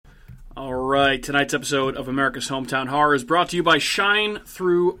All right, tonight's episode of America's Hometown Horror is brought to you by Shine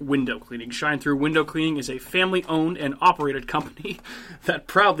Through Window Cleaning. Shine Through Window Cleaning is a family-owned and operated company that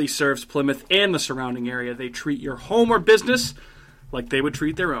proudly serves Plymouth and the surrounding area. They treat your home or business like they would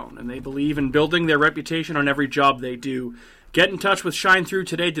treat their own, and they believe in building their reputation on every job they do. Get in touch with Shine Through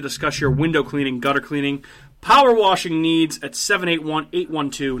today to discuss your window cleaning, gutter cleaning, power washing needs at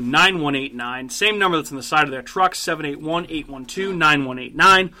 781-812-9189. Same number that's on the side of their truck,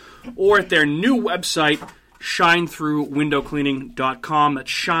 781-812-9189. Or at their new website, shinethroughwindowcleaning.com. That's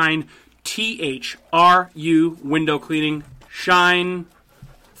Shine, T-H-R-U, window cleaning. Shine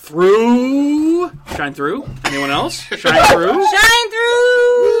through. Shine through? Anyone else? Shine through? Shine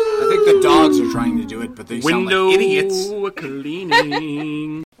through! I think the dogs are trying to do it, but they sound like idiots. Window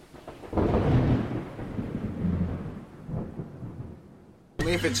cleaning.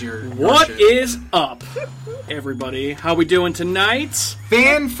 If it's your What shit. is up, everybody? How we doing tonight?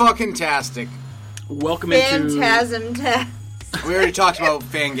 Fan-fucking-tastic. Welcome into... Phantasm test. We already talked about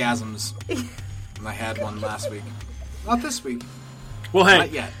fangasms. And I had one last week. Not this week. Well, hey,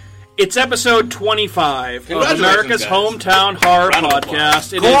 Not yet. it's episode 25 of Congratulations, America's guys. Hometown Horror Round of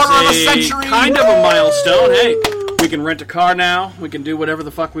Podcast. It Quarter of a is century. kind of a milestone. Hey, we can rent a car now. We can do whatever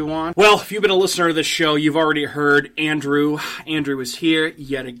the fuck we want. Well, if you've been a listener to this show, you've already heard Andrew. Andrew is here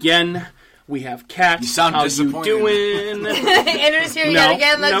yet again. We have Kat. You sound How disappointed. you doing? Andrew's here yet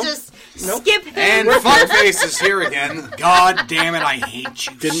again. Let's just skip him. And Fuckface is here again. God damn it, I hate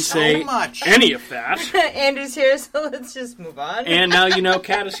you Didn't so say much. any of that. Andrew's here, so let's just move on. And now you know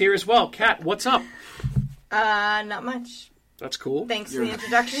Kat is here as well. Kat, what's up? Not much. That's cool. Thanks for the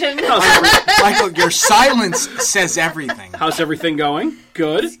introduction. Michael, your silence says everything. How's everything going?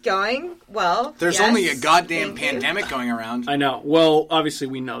 Good. It's going well. There's yes. only a goddamn Thank you. pandemic going around. I know. Well, obviously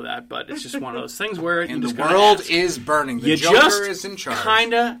we know that, but it's just one of those things where And you the just gotta world ask. is burning. The You Joker just is in charge.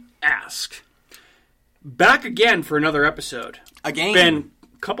 kinda ask. Back again for another episode. Again. Been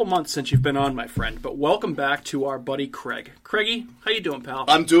a couple months since you've been on, my friend, but welcome back to our buddy Craig. Craigie, how you doing, pal?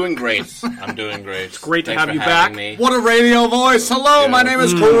 I'm doing great. I'm doing great. It's great to Thanks have for you having back. Me. What a radio voice. Hello, my name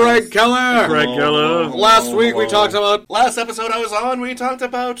is Craig Keller. Craig Keller. Last week we talked about Last episode I was on, we talked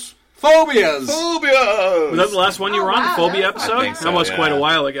about phobias. phobias. Was that the last one you were on, the wow, Phobia that's episode? think so, That was yeah. quite a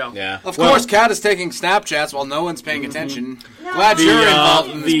while ago. Yeah. Of course, Kat is taking Snapchats while no one's paying attention. Glad you're involved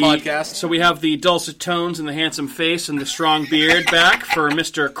in this podcast. So we have the dulcet tones and the handsome face and the strong beard back for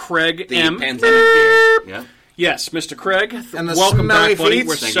Mr. Craig The M. pandemic beard. Yeah. Yes, Mr. Craig. And the welcome smelly back, buddy. feet.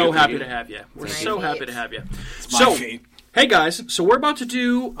 We're Thank so you, happy thank to you. have you. We're Nice so feet. happy to have you. My feet. Hey guys, so we're about to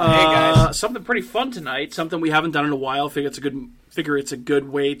do guys. something pretty fun tonight. Something we haven't done in a while. Figure it's a good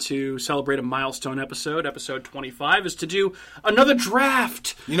way to celebrate a milestone episode. Episode 25 is to do another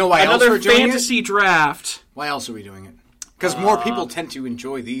draft. You know why else another we're doing fantasy draft. Why else are we doing it? Because more people tend to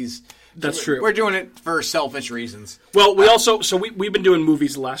enjoy these. That's true. We're doing it for selfish reasons. Well, we also we've been doing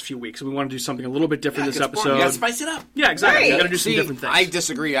movies the last few weeks, and we want to do something a little bit different this episode. You gotta spice it up. Yeah, exactly. Right. We got to do some See, different things. I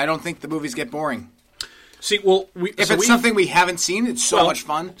disagree. I don't think the movies get boring. See, well, If it's something we haven't seen, it's so much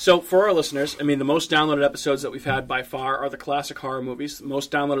fun. So, for our listeners, I mean, the most downloaded episodes that we've had by far are the classic horror movies. The most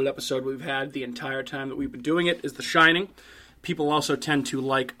downloaded episode we've had the entire time that we've been doing it is The Shining. People also tend to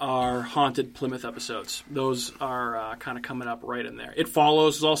like our Haunted Plymouth episodes. Those are kind of coming up right in there. It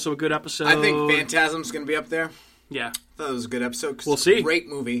Follows is also a good episode. I think Phantasm's going to be up there. Yeah. I thought it was a good episode. 'Cause We'll it's a see. Great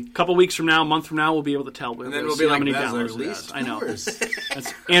movie. A couple weeks from now, a month from now, we'll be able to tell. And then we'll be like, how many that's our downloads it least has. I know. viewers.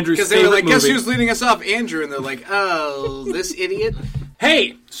 That's Andrew's Because they were favorite like, guess movie. who's leading us off? Andrew. And they're like, oh, this idiot.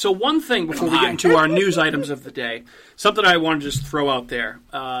 Hey, so one thing before we get into our news items of the day, something I want to just throw out there.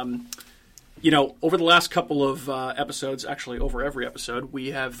 Over the last couple of episodes, actually over every episode, we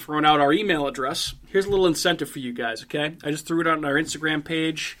have thrown out our email address. Here's a little incentive for you guys, okay? I just threw it out on our Instagram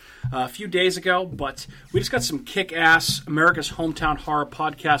page a few days ago, but we just got some kick-ass America's Hometown Horror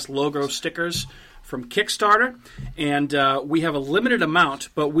Podcast logo stickers from Kickstarter, and we have a limited amount,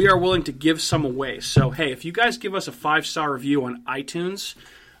 but we are willing to give some away. So, hey, if you guys give us a 5-star review on iTunes,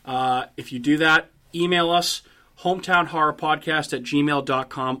 if you do that, email us,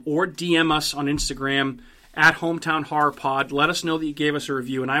 hometownhorrorpodcast@gmail.com, or DM us on Instagram at Hometown Horror Pod. Let us know that you gave us a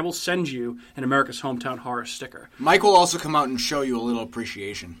review, and I will send you an America's Hometown Horror sticker. Mike will also come out and show you a little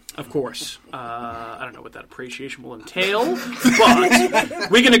appreciation. Of course. I don't know what that appreciation will entail, but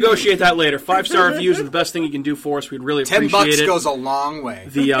we can negotiate that later. 5-star reviews are the best thing you can do for us. We'd really appreciate $10 it. goes a long way.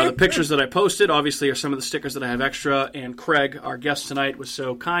 The pictures that I posted, obviously, are some of the stickers that I have extra, and Craig, our guest tonight, was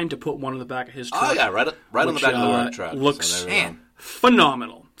so kind to put one on the back of his truck. Oh yeah, right on the which, back of the work truck. looks So there we go. Man.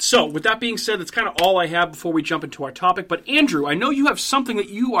 phenomenal. So, with that being said, that's kind of all I have before we jump into our topic. But, Andrew, I know you have something that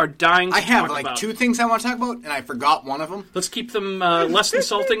you are dying to talk about. I have, two things I want to talk about, and I forgot one of them. Let's keep them less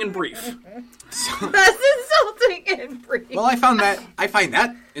insulting and brief. Less insulting and brief. Well, I find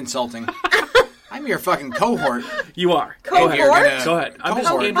that insulting. I'm your fucking cohort. You are. Cohort? Go ahead.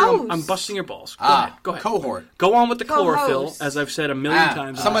 I'm busting your balls. Go ahead. Cohort. Go on with the chlorophyll, as I've said a million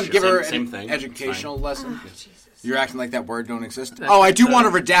times. Someone give her an educational lesson. You're acting like that word don't exist. I do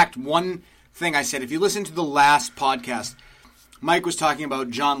want to redact one thing I said. If you listen to the last podcast, Mike was talking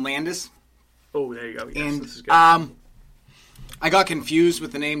about John Landis. Oh, there you go. Yes, and this is good. I got confused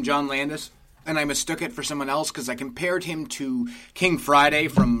with the name John Landis, and I mistook it for someone else because I compared him to King Friday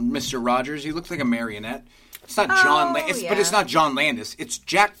from Mr. Rogers. He looked like a marionette. It's not John Landis, but it's not John Landis. It's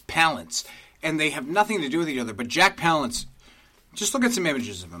Jack Palance, and they have nothing to do with each other. But Jack Palance, just look at some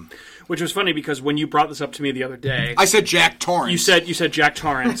images of him. Which was funny because when you brought this up to me the other day, I said Jack Torrance. You said Jack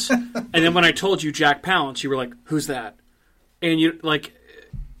Torrance, and then when I told you Jack Palance, you were like, "Who's that?" And you like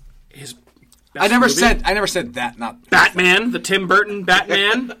his. I never said that. Not Batman, the Tim Burton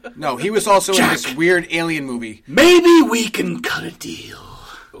Batman. No, he was also in this weird alien movie. Maybe we can cut a deal.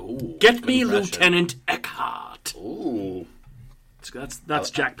 Ooh, get me Lieutenant Eckhart. Ooh.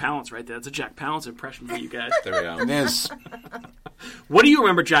 That's Jack Palance right there. That's a Jack Palance impression for you guys. There we go. It is. What do you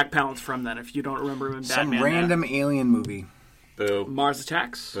remember Jack Palance from then? If you don't remember him in Batman, some random alien movie. Boo. Mars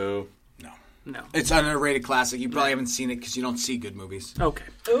Attacks. Boo. No. It's an underrated classic. You probably haven't seen it because you don't see good movies. Okay.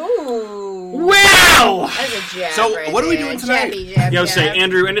 Ooh. Well! That's a jab. So, right what are we there. doing tonight? Jab, I was say,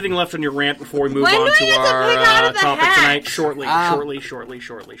 Andrew, anything left on your rant before we move on to our topic tonight? Shortly.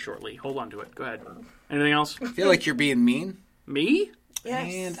 Hold on to it. Go ahead. Anything else? I feel like you're being mean. Me?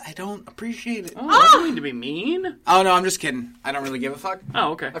 Yes. And I don't appreciate it. I don't mean to be mean. Oh, no, I'm just kidding. I don't really give a fuck.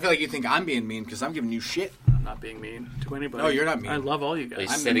 Oh, okay. I feel like you think I'm being mean because I'm giving you shit. I'm not being mean to anybody. No, you're not mean. I love all you guys.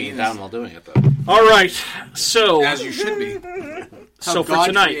 He's sitting it down while doing it, though. All right. So, as you should be. So for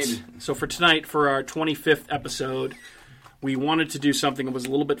tonight, for our 25th episode, we wanted to do something that was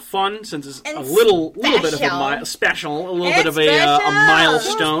a little bit fun, since it's a little bit of a special, a little bit of a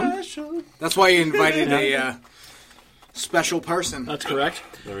milestone. So that's why you invited a special person. That's correct.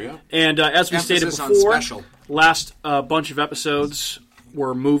 There we go. And as we Emphasis stated before, last bunch of episodes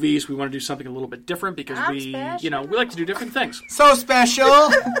were movies. We want to do something a little bit different because we like to do different things. So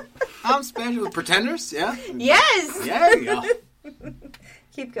special. I'm special with Pretenders, yeah? Yes. Yeah, there you go.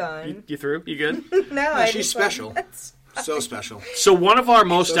 Keep going. You through? You good? No, she's special. So special. So one of our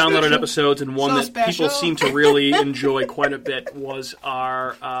most downloaded episodes, and one that people seem to really enjoy quite a bit, was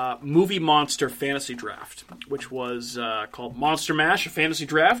our Movie Monster Fantasy Draft, which was called Monster Mash, a fantasy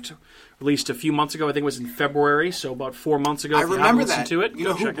draft, released a few months ago. I think it was in February, so about 4 months ago. I remember that. To it, you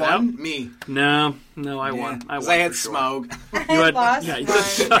know who won? Me. No, I won. I had Smoke. I lost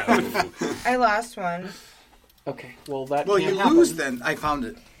one. I lost one. Okay, well that. Well, you lose then. I found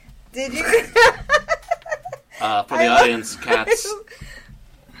it. Did you? For the audience, Kat's.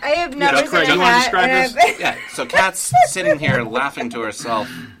 I have never seen you want to describe this? Yeah, so Kat's sitting here laughing to herself,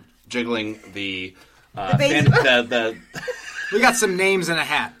 jiggling the We got some names in a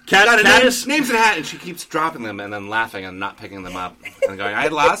hat. Names in a hat, and she keeps dropping them and then laughing and not picking them up and going, I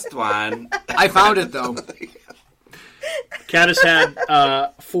lost one. I found it, though. Kat has had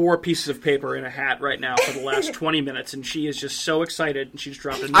 4 pieces of paper in a hat right now for the last 20 minutes, and she is just so excited, and she's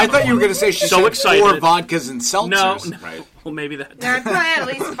dropped another I thought you were going to say she's so excited. 4 vodkas and seltzers. No. Right. Well, maybe that. No, I probably had at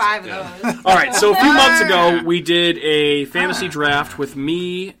least 5 of those. All right, so a few months ago, we did a fantasy draft with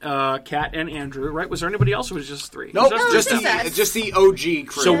me, Kat, and Andrew, right? Was there anybody else, or was it just 3? Nope, just the OG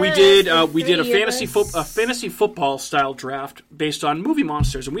crew. So we did a fantasy football style draft based on movie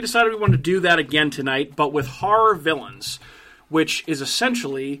monsters, and we decided we wanted to do that again tonight, but with horror villains, which is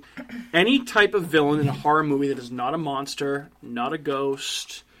essentially any type of villain in a horror movie that is not a monster, not a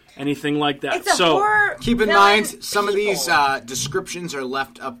ghost, anything like that. So keep in mind, some of these descriptions are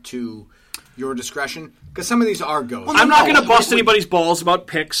left up to your discretion, because some of these are ghosts. Well, I'm not going to bust anybody's balls about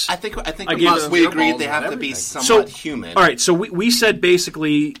picks. I think we agreed they have to be somewhat human. All right, so we said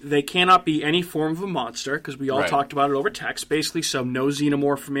basically they cannot be any form of a monster, because we all talked about it over text. Basically, so no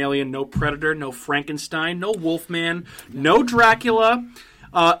xenomorph alien, no Predator, no Frankenstein, no Wolfman, no Dracula.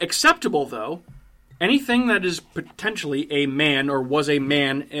 Acceptable, though, anything that is potentially a man or was a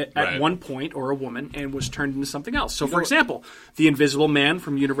man at one point, or a woman, and was turned into something else. So, for example, the Invisible Man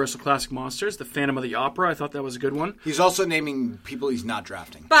from Universal Classic Monsters, the Phantom of the Opera, I thought that was a good one. He's also naming people he's not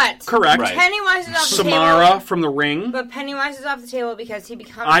drafting. But correct. Pennywise is off the table. Samara from The Ring. But Pennywise is off the table because he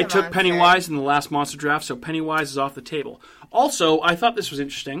becomes I took Pennywise in the last monster draft, so Pennywise is off the table. Also, I thought this was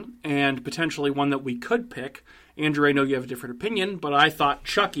interesting, and potentially one that we could pick, Andrew, I know you have a different opinion, but I thought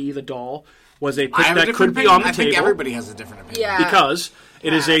Chucky, the doll, was a pick that could be on the table. I think everybody has a different opinion. Yeah. Because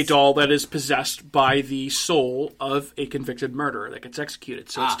it is a doll that is possessed by the soul of a convicted murderer that gets executed.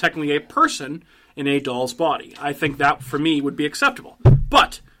 So it's technically a person in a doll's body. I think that, for me, would be acceptable.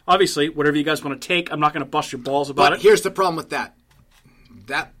 But, obviously, whatever you guys want to take, I'm not going to bust your balls about it. But here's the problem with that.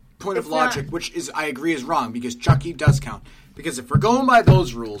 That point of logic, which is I agree is wrong, because Chucky does count. Because if we're going by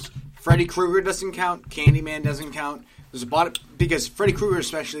those rules, Freddy Krueger doesn't count, Candyman doesn't count. There's because Freddy Krueger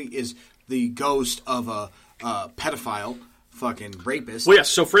especially is the ghost of a pedophile fucking rapist. Well, yes,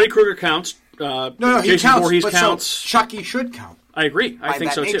 so Freddy Krueger counts. No, he Jason counts, Voorhees but counts. So Chucky should count. I agree. I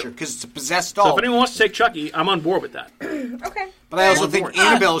think so, too. Because it's a possessed doll. So if anyone wants to take Chucky, I'm on board with that. Okay. But I also think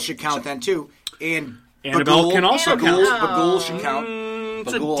Annabelle should count then, too. And Annabelle can also count. Bagul should count.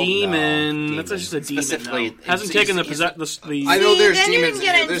 It's a demon. That's just a demon. Specifically, hasn't taken the I know there's demons in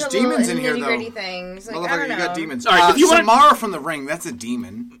here. There's demons in here, though. Things. Like, I don't know. You got demons. All right, if you Samara from The Ring, that's a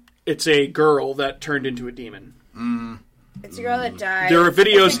demon. It's a girl that turned into a demon. It's a girl that died. There are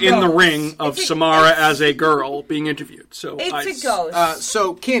videos in The Ring of Samara as a girl being interviewed. So it's a ghost.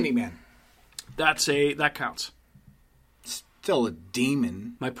 So Candyman. That counts. Still a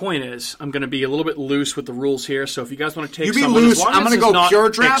demon. My point is, I'm going to be a little bit loose with the rules here. So if you guys want to take, you be someone, loose. I'm going to go pure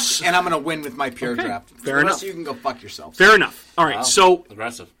draft, and I'm going to win with my pure draft. Fair enough. You can go fuck yourself. Fair enough. All right. So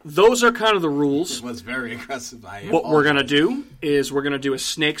aggressive. Those are kind of the rules. It was very aggressive. What we're going to do is we're going to do a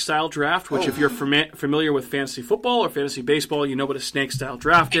snake-style draft, which if you're familiar with fantasy football or fantasy baseball, you know what a snake-style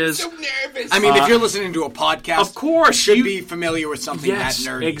draft is. I'm so nervous. I mean, if you're listening to a podcast, of course, you should be familiar with something that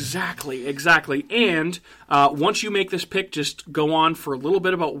nerdy. Exactly. And once you make this pick, just go on for a little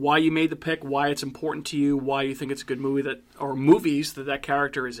bit about why you made the pick, why it's important to you, why you think it's a good movie or movies that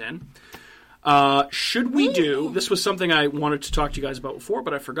character is in. Should we do, this was something I wanted to talk to you guys about before,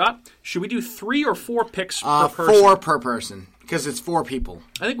 but I forgot. Should we do 3 or 4 picks per person? 4 per person, because it's 4 people.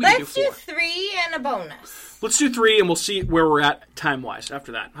 I think we can do 4. Let's do 3 and a bonus. Let's do 3 and we'll see where we're at time-wise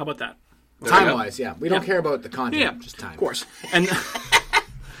after that. How about that? Time-wise, yeah. We don't care about the content, just time. Of course. And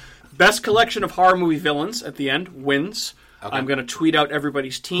best collection of horror movie villains at the end wins. Okay. I'm going to tweet out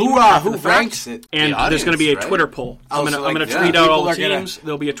everybody's team. Who ranks it? And there's going to be a Twitter poll. I'm going to tweet out all the teams.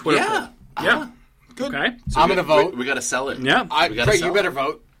 There'll be a Twitter poll. Yeah. Good. Okay. So I'm going to vote. We got to sell it. Yeah. Craig, you better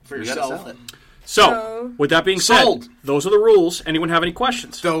vote for yourself. So, with that being said, those are the rules. Anyone have any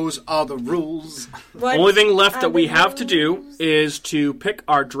questions? Those are the rules. The only thing left that we have to do is to pick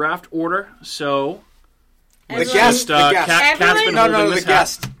our draft order. So, the guest. Cat's been holding this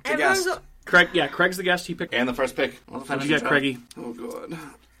guest. The guest. Craig's the guest. He picked. And the first pick. How'd you get, Craigie? Oh, God.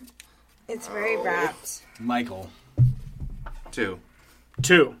 It's very wrapped. Michael. 2.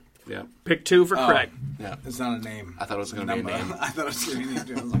 Yeah. Pick 2 for Craig. Yeah. It's not a name. I thought it was going to be a name. I thought it was going to be a name,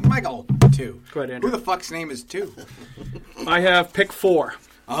 too. I was like, Michael. 2. Go ahead, Andrew. Who the fuck's name is 2? I have pick 4.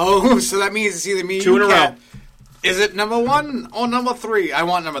 Oh, so that means it's either me 2 in a row. Is it number 1 or number 3? I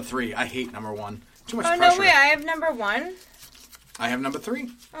want number 3. I hate number 1. Too much pressure. Oh, no, wait. I have number 1. I have number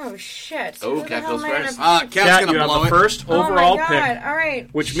 3. Oh, shit. Oh, Cat goes first. Cat's going to blow it. You have the first overall pick. All right.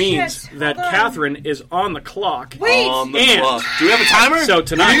 Which means that Catherine is on the clock. Wait. On the clock. Do we have a timer? So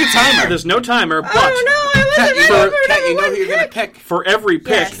tonight, need a timer. There's no timer, but... Oh, no, I wasn't ready for Cat, you know one who you're going to pick. For every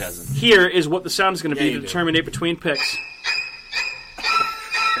pick, Yes. here is what the sound is going to be to determine between picks.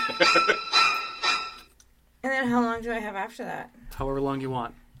 And then how long do I have after that? However long you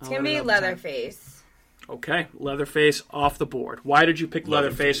want. It's going to be Leatherface. Okay, Leatherface off the board. Why did you pick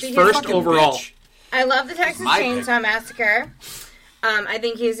Leatherface Because first overall? Bitch. I love the Texas Chainsaw Massacre. I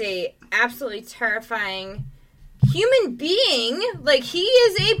think he's a absolutely terrifying human being. Like, he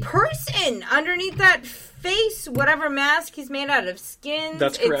is a person underneath that face, whatever mask he's made out of skin.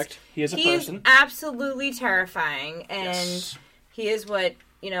 That's correct. He is a person. He is absolutely terrifying. And he is what,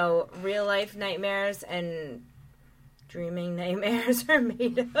 real life nightmares and dreaming nightmares are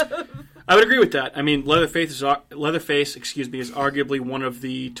made of. I would agree with that. I mean, Leatherface is arguably one of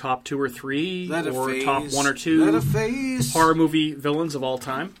the top 2 or 3 or top 1 or 2 horror movie villains of all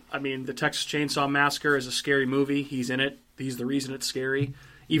time. I mean, the Texas Chainsaw Massacre is a scary movie. He's in it. He's the reason it's scary.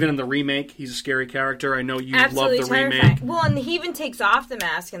 Even in the remake, he's a scary character. I know you love the remake. Well, and he even takes off the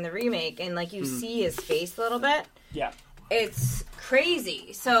mask in the remake, and you see his face a little bit. Yeah. It's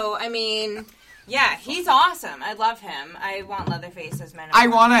crazy. So, I mean... Yeah, he's awesome. I love him. I want Leatherface as my number I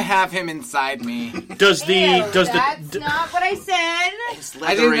want to have him inside me. That's not what I said.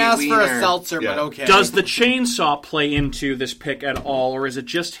 I didn't ask for a seltzer, but okay. Does the chainsaw play into this pick at all, or is it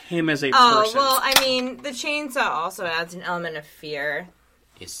just him as a person? Oh, well, I mean, the chainsaw also adds an element of fear.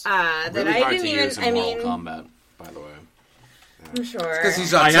 It's that really I hard didn't to even. use in Mortal Kombat, by the way. I'm sure. Because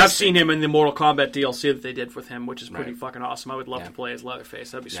he's I autistic. have seen him in the Mortal Kombat DLC that they did with him, which is pretty fucking awesome. I would love to play as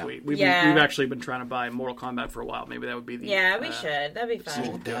Leatherface. That'd be sweet. We've actually been trying to buy Mortal Kombat for a while. Maybe that would be the... Yeah, we should. That'd be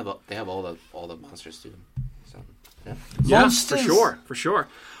fun. They have all the monsters too. So, yeah. Yeah, for sure.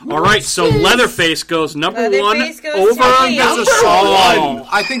 All right, so Leatherface goes number Leatherface one goes over to on me. Number One.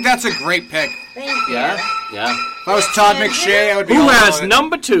 I think that's a great pick. Thank you. Yeah. If I was Todd McShay, I would be Who all has over it.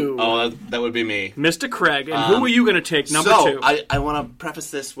 number 2? Oh, that would be me. Mr. Craig. And who are you going to take number 2? I want to preface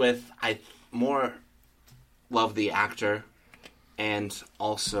this with I more love the actor and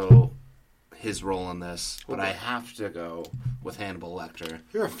also his role in this, but I have to go with Hannibal Lecter.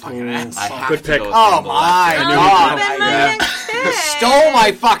 You're a fucking asshole. I have Good to pick. go with Oh Hannibal my Lecter. god! Even my next pick. Stole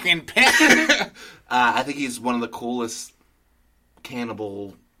my fucking pick. I think he's one of the coolest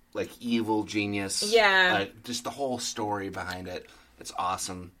cannibal, evil genius. Yeah. Just the whole story behind it. It's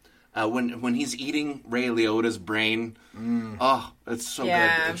awesome. When he's eating Ray Liotta's brain, it's so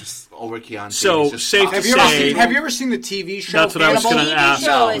Yeah. good. It's just over Keanu. So, He's just safe to awesome. Have you ever seen the TV show? That's what I was Hannibal? going to ask.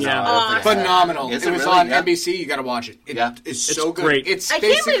 show is Yeah. awesome. Phenomenal. Is it it was really? on Yeah. NBC. You got to watch it. It's so good. great. It's I can't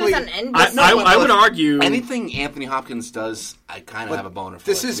believe basically. it was on NBC. I would argue Anything Anthony Hopkins does, I kind of have a boner for.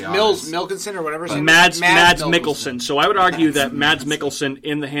 This to is be Mills honest. Milkinson or whatever. his name Mads is. Mikkelsen. So I would argue that Mads Mikkelsen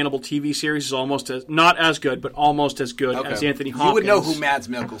in the Hannibal TV series is almost as not as good, but almost as good as Anthony Hopkins. You would know who Mads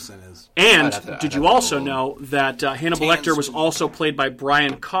Mikkelsen is. And I'd did have you to also go. know that Hannibal Lecter was also played by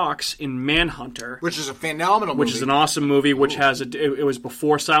Brian Cox in Manhunter, Which is a phenomenal movie. which is an awesome movie. Which has it was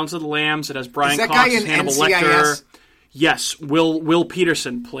before Silence of the Lambs. It has Brian Is that Cox guy as in Hannibal NCIS? Lecter. Yes, Will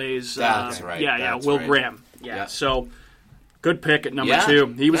Peterson plays. That's right. That's Will right. Graham. Yeah, Yeah. so good pick at number Yeah.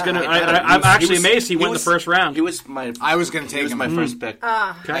 2. He was Yeah, gonna. I- I'm actually was- amazed he went in the was- first round. He was my. I was going to He take was him. my first pick.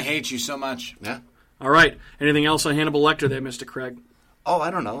 Okay. I hate you so much. Yeah. All right. Anything else on Hannibal Lecter there, Mr. Craig? Oh,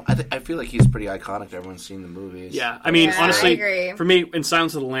 I don't know. I feel like he's pretty iconic. Everyone's seen the movies. Yeah, I mean, Yeah, I honestly, agree. for me, in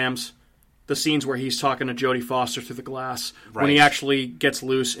Silence of the Lambs, the scenes where he's talking to Jodie Foster through the glass, when he Right. actually gets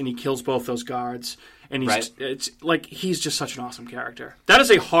loose and he kills both those guards, and it's like he's just such an awesome character. That is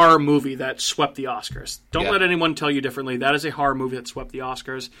a horror movie that swept the Oscars. Don't let anyone tell you differently. That is a horror movie that swept the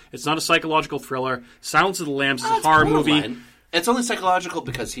Oscars. It's not a psychological thriller. Silence of the Lambs is a It's horror movie. borderline. It's only psychological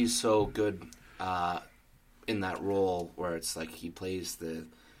because he's so good in that role, where it's like he plays the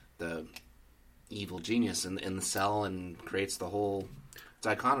evil genius in the cell and creates the whole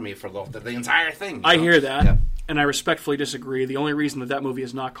dichotomy for the entire thing. You I know? hear that, Yeah. and I respectfully disagree. The only reason that movie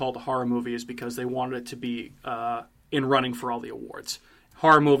is not called a horror movie is because they wanted it to be in running for all the awards.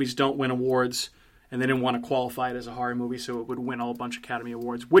 Horror movies don't win awards, and they didn't want to qualify it as a horror movie, so it would win a bunch of Academy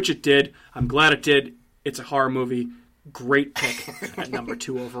Awards, which it did. I'm glad it did. It's a horror movie. Great pick at number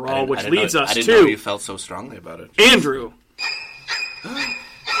 2 overall, which leads us I didn't know you to felt so strongly about it. Andrew.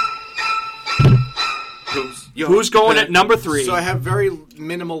 Your Who's going pick? at number 3? So I have very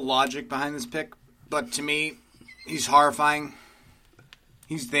minimal logic behind this pick, but to me, he's horrifying.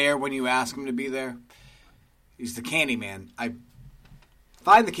 He's there when you ask him to be there. He's the Candyman. I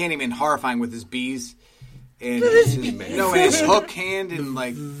find the Candyman horrifying with his bees and his hook hand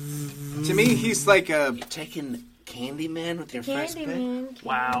and to me he's like a Taking Candyman with your first pick? Candyman.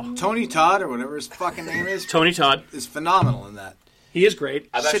 Wow. Tony Todd or whatever his fucking name is. Tony Todd. Is phenomenal in that. He is great.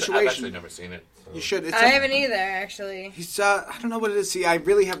 I've Situation. actually never seen it. So. You should. It's I haven't either, actually. He's I don't know what it is. See, I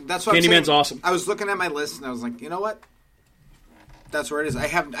really have. That's what I'm Candyman's saying. awesome. I was looking at my list and I was like, you know what? That's where it is. I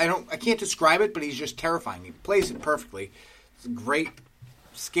can't describe it, but he's just terrifying. He plays it perfectly. It's great,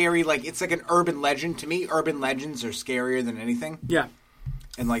 scary. It's like an urban legend to me. Urban legends are scarier than anything, Yeah.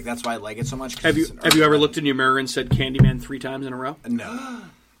 and that's why I like it so much. 'Cause Have you it's an ever urban looked in your mirror and said Candyman 3 times in a row? legend. No,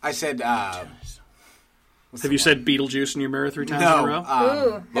 I said. Have you said Beetlejuice in your mirror 3 times in a row?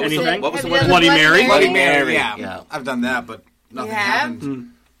 Ooh. What was the- Anything? what was Have the you one? done Bloody Mary? Bloody Mary? Mary. Yeah, Yeah. I've done that, but nothing have?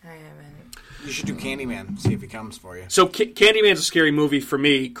 happened. I haven't. You should do Candyman. See if he comes for you. So Candyman's a scary movie for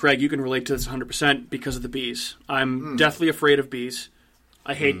me. Craig, you can relate to this 100% because of the bees. I'm deathly afraid of bees.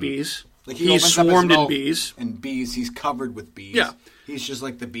 I hate bees. He He's opens up his swarmed in mouth bees. And bees. He's covered with bees. Yeah. He's just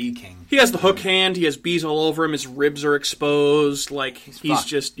like the bee king. He has the hook hand. He has bees all over him. His ribs are exposed. He's fucked.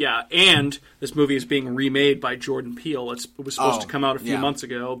 just, yeah. And this movie is being remade by Jordan Peele. It was supposed to come out a few yeah. months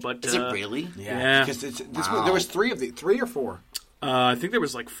ago, but Is it really? Yeah. Because there was 3 or 4. I think there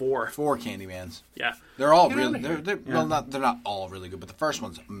was 4. 4 Candymans. Yeah, They're all really. Well, they're not all really good, but the first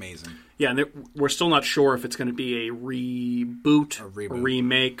one's amazing. yeah. And we're still not sure if it's going to be a reboot, a reboot.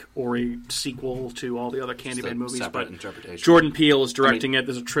 remake, or a sequel to all the other Candyman a movies. separate But interpretation. Jordan Peele is directing it.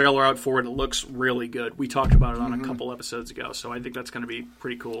 There's a trailer out for it. It looks really good. We talked about it on a couple episodes ago, so I think that's going to be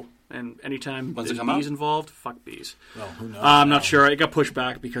pretty cool. And anytime When's it there's come out? bees involved, fuck bees. Well, who knows? I'm not sure. It got pushed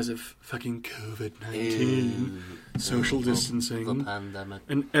back because of fucking COVID-19. social distancing, The pandemic.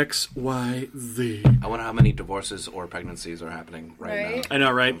 and XYZ. I wonder how many divorces or pregnancies are happening right now. I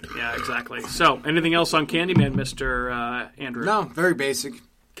know, right? Yeah, exactly. So, anything else on Candyman, Mr. Andrew? No, very basic.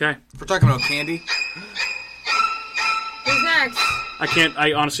 Okay. If we're talking about candy, Who's next?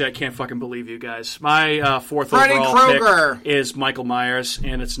 I honestly can't fucking believe you guys. My fourth Freddy overall Krueger pick is Michael Myers,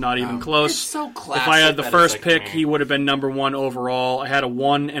 and it's not even close. It's so classic. If I had the that first it's like, pick, he would have been number 1 overall. I had a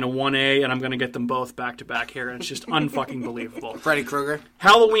 1 and a 1A, and I'm going to get them both back to back here, and it's just unfucking believable. Freddy Krueger.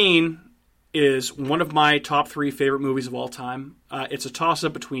 Halloween is one of my top 3 favorite movies of all time. It's a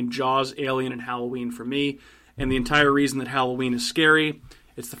toss-up between Jaws, Alien, and Halloween for me, and the entire reason that Halloween is scary.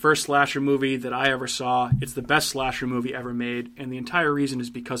 It's the first slasher movie that I ever saw. It's the best slasher movie ever made, and the entire reason is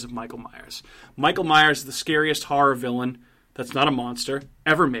because of Michael Myers. Michael Myers is the scariest horror villain that's not a monster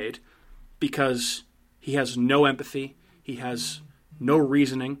ever made because he has no empathy. He has no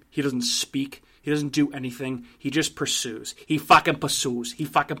reasoning. He doesn't speak. He doesn't do anything. He just pursues. He fucking pursues. He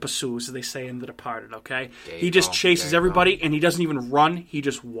fucking pursues, as they say in The Departed, okay? He just chases everybody, and he doesn't even run. He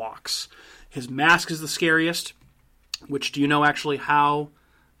just walks. His mask is the scariest, which do you know actually how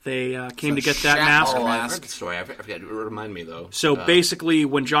they came to get that mask? Oh, I've heard the story. I forget. Remind me, though. So basically,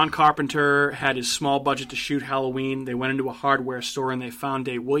 when John Carpenter had his small budget to shoot Halloween, they went into a hardware store and they found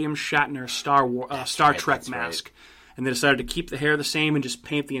a William Shatner Star Trek mask. Right. And they decided to keep the hair the same and just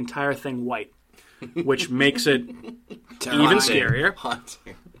paint the entire thing white, which makes it even scarier.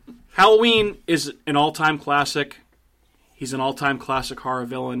 Halloween is an all-time classic. He's an all-time classic horror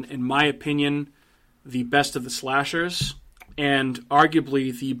villain. In my opinion, the best of the slashers, and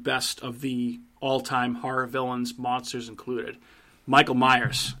arguably the best of the all-time horror villains, monsters included. Michael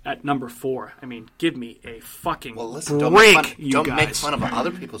Myers at number 4. I mean, give me a fucking break, don't make fun of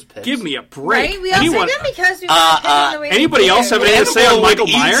other people's picks. Give me a break. Right? We all say that because we were the way anybody else have anything to say on Michael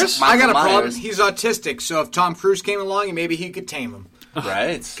Myers? I got a problem. He's autistic, so if Tom Cruise came along, maybe he could tame him.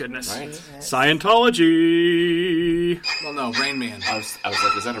 Right. Goodness. Right. Scientology. Well, no, Rain Man. I was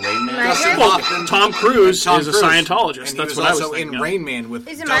like, is that a Rain Man? Well, Tom Cruise is a Scientologist. And that's he what I was also thinking. in Rain Man with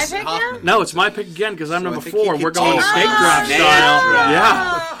Is it Dustin my pick Hoffman. No, it's my pick again because I'm So I number think 4. he We're could going take snake it. draft Snake style. draft.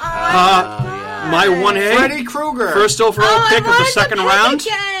 Yeah. My 1A. Freddy Krueger. First overall pick of the second round.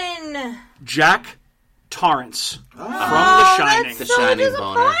 Again. Jack Torrance from The Shining. The Shining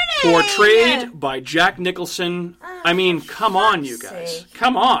boner. Portrayed by Jack Nicholson. I mean, come on, you guys. sake.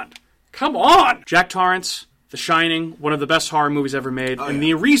 Come on. Come on. Jack Torrance, The Shining, one of the best horror movies ever made. And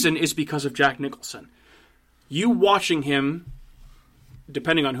the reason is because of Jack Nicholson. You watching him,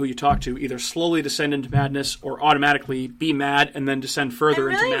 depending on who you talk to, either slowly descend into madness or automatically be mad and then descend further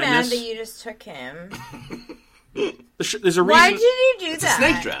I'm into really madness. mad that you just took him. There's a reason. Why did you do that?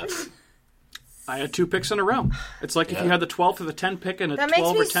 Snake draft. I had 2 picks in a row. It's like if you had the 12th or the 10th pick and a That makes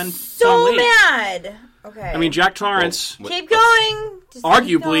 12 me or 10 so lead. mad. Okay. I mean, Jack Torrance keep going. Just keep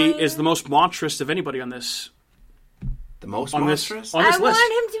arguably going. is the most monstrous of anybody on this The most on monstrous? this on this I list.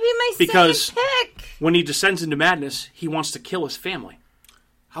 want him to be my Because second pick. when he descends into madness, he wants to kill his family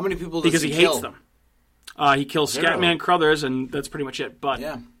How many people does because he kill? hates them. He kills 0. Scatman Crothers, and that's pretty much it. But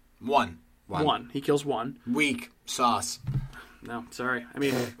Yeah. One. he kills 1. Weak sauce. No, sorry. I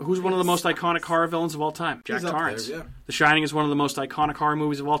mean, who's one of the most iconic horror villains of all time? Jack He's up Torrance. there, yeah. The Shining is one of the most iconic horror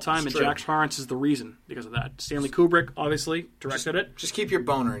movies of all time, and true. Jack Torrance is the reason because of that. Stanley Kubrick, obviously, directed it. Just keep your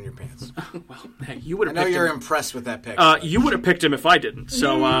boner in your pants. Well, hey, you would I have know picked you're him. impressed with that pick. You would have picked him if I didn't.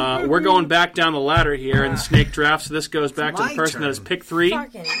 So we're going back down the ladder here in the snake draft. So this goes back to the my person that has turn. picked 3.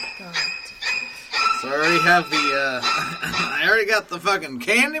 Fucking God. So I already have the, I already got the fucking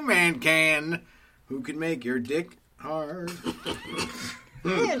Candyman can. Who can make your dick hard?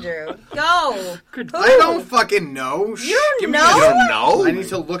 Andrew, go. Good. Who? I don't fucking know. You don't Give me know? a- You don't know? I need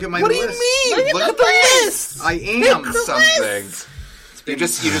to look at my What do you list. mean? Look at the list. I am Something. You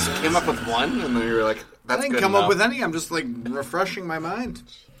just came up with one, and then you were like, I "That's didn't good come enough. up with any. I'm just like refreshing my mind.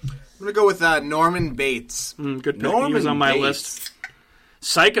 I'm gonna go with Norman Bates. Good pick. He Norman was on my Bates. list.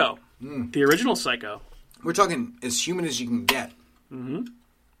 Psycho. The original Psycho. We're talking as human as you can get. Mm-hmm.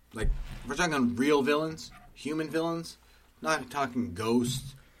 Like we're talking real villains, human villains. Not talking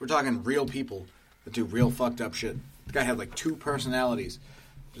ghosts. We're talking real people that do real fucked up shit. The guy had like 2 personalities,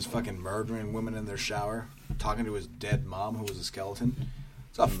 just fucking murdering women in their shower, talking to his dead mom who was a skeleton.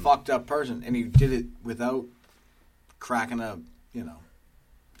 It's a fucked up person, and he did it without cracking a.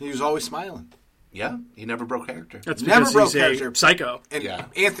 He was always smiling. Yeah, he never broke character. That's Never because broke he's a character. psycho. And Yeah.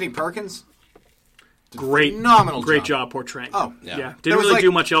 Anthony Perkins, Great, phenomenal great job. job portraying. Oh, yeah. yeah. Didn't was really like-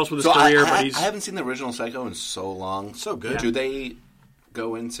 do much else with his So career, I but he's. haven't seen the original Psycho in so long. So good. Do they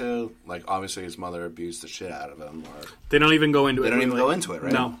go into, like, obviously his mother abused the shit out of him? Or They don't even go into it. They don't even really. go into it,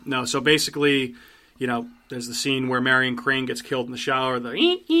 right? No. So basically, there's the scene where Marion Crane gets killed in the shower, the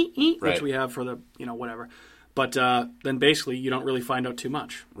which Right. we have for the, whatever. But then basically you don't really find out too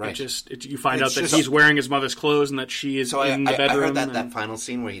much. Right. You find out that just- he's wearing his mother's clothes and that she is in the I bedroom. heard that final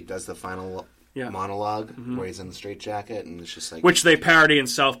scene where he does the final Yeah. monologue, where he's in the straitjacket, and it's just like... Which they parody in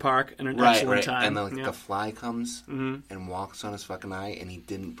South Park in an Right, excellent right. time. And then Yeah. the fly comes and walks on his fucking eye, and he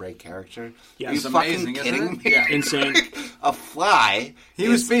didn't break character. Yeah, Are you it's fucking amazing, isn't kidding it? me? Yeah. Insane. A fly. He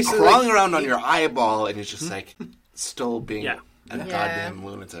was is basically crawling like- around on your eyeball, and he's just like still being Yeah. a Yeah. goddamn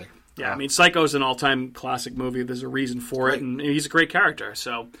lunatic. Yeah, I mean, Psycho's an all-time classic movie. There's a reason for it, and he's a great character.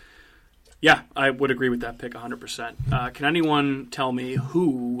 So, yeah, I would agree with that pick 100%. Can anyone tell me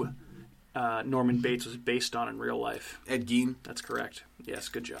who Norman Bates was based on in real life? Ed Gein. That's correct. Yes,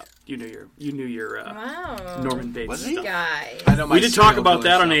 good job. You knew your Wow. Norman Bates Was he? stuff. Guys. I know my We did talk serial about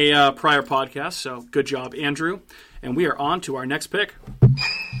that killer on stuff. a prior podcast, so good job, Andrew. And we are on to our next pick,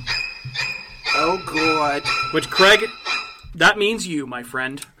 Oh, God. which, Craig, that means you, my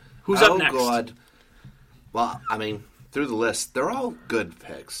friend. Who's up next? Oh, God. Well, I mean, through the list, they're all good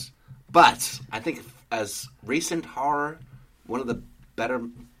picks. But I think as recent horror, one of the better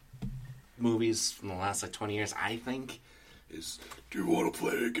movies from the last, 20 years, I think, is Do You Want to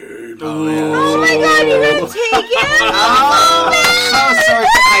Play a Game? Oh my god, you're gonna take it? Oh, sorry.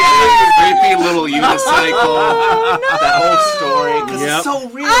 Creepy little unicycle. That whole story. Because Yep. it's so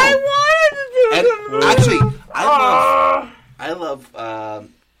real. I wanted to do And actually, I love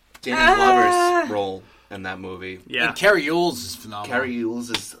Danny Glover's role in that movie. Yeah. And Carrie Yules is phenomenal. Carrie Yules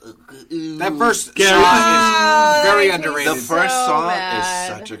is That first Carrie- song is very that underrated. the first so song bad.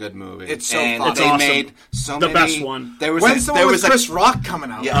 is such a good movie. It's so and fun. It's they awesome. made so The many. best one. There was When's the there one was with Chris Rock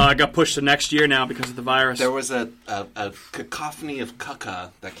coming out? Yeah. Got pushed to next year now because of the virus. there was a cacophony of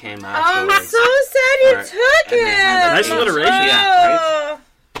caca that came I'm afterwards. so sad you Right. took And they had him. Nice alliteration. Yeah, Oh,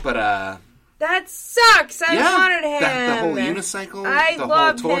 But that sucks. I yeah, wanted him. the whole unicycle, I the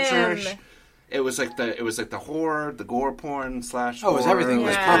love whole torture. him. It was like the horror, the gore porn / Oh, it was horror. everything. It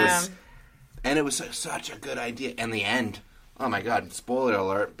was Yeah. perfect. And it was such a good idea. And the end, oh my god, spoiler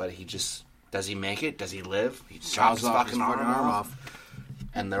alert, but does he make it? Does he live? He chops Chops his off fucking his fucking arm arm off. off.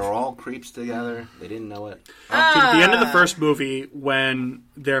 And they're all creeps together. They didn't know it. At the end of the first movie, when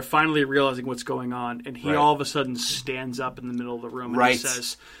they're finally realizing what's going on, and he Right. all of a sudden stands up in the middle of the room and Right. he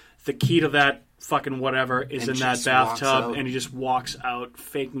says, the key to that fucking whatever is And in that just walks bathtub, out. and he just walks out,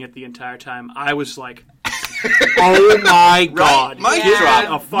 faking it the entire time. I was like, oh my god. Mic This is drop.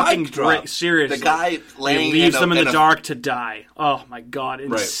 a fucking Mic drop. great, seriously. The guy laying He leaves them in a the dark to die. Oh my god,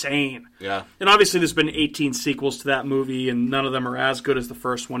 Right. insane. Yeah. And obviously there's been 18 sequels to that movie, and none of them are as good as the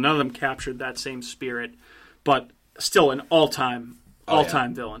first one. None of them captured that same spirit, but still an all-time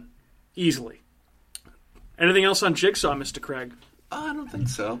villain. Easily. Anything else on Jigsaw, Mr. Craig? I don't think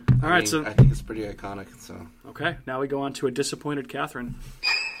so. All right, so- I think it's pretty iconic. So Okay, now we go on to a disappointed Catherine.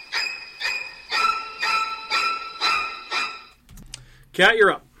 Kat,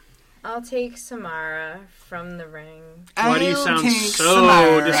 you're up. I'll take Samara from The Ring. Why do you I'll sound take so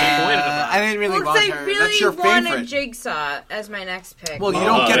Samara. disappointed about it? I didn't really Well, want I her. really That's your wanted favorite. Jigsaw as my next pick. Well, you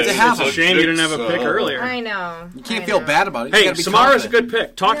don't get to have It's a her. shame you didn't have a pick earlier. I know. You can't feel bad about it. You Hey, gotta be Samara's a confident. good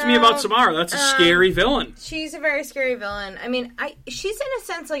pick. Talk to me about Samara. That's a scary villain. She's a very scary villain. I mean, she's in a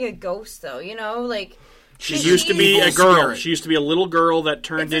sense like a ghost, though. You know, like She used to be a evil girl. spirit. She used to be a little girl that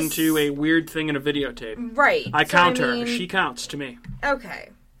turned It's a into a weird thing in a videotape. right. I So, count mean, her. She counts to me. Okay.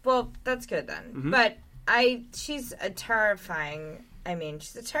 Well, that's good then. But she's a terrifying. I mean,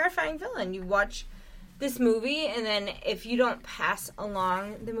 she's a terrifying villain. You watch this movie, and then if you don't pass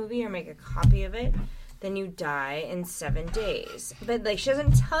along the movie or make a copy of it, then you die in 7 days. But like, she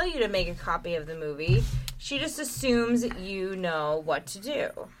doesn't tell you to make a copy of the movie. She just assumes that you know what to do.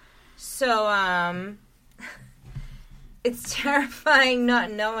 So, it's terrifying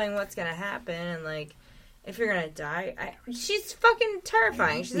not knowing what's gonna happen and like. If you're gonna die, she's fucking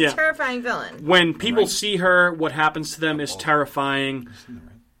terrifying. She's Yeah. a terrifying villain. When people see her, what happens to them is terrifying.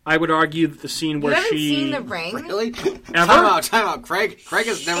 I would argue that the scene You where haven't she seen The Ring? Really? Ever? Time out. Craig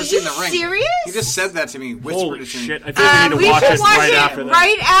has never Are seen you The Ring. serious? He just said that to me. Whispered Holy it to me. shit! I feel like we need to watch should it watch right it after this.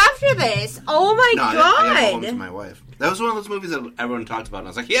 right after this. Oh my no, I got home to god! my wife. That was one of those movies that everyone talked about, and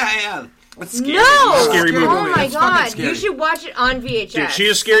I was like, yeah. That's scary. No! Scary movie. Oh my It's fucking god! scary. You should watch it on VHS. Dude, she's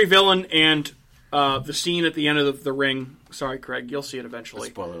a scary villain, and the scene at the end of the Ring. Sorry, Craig, you'll see it eventually.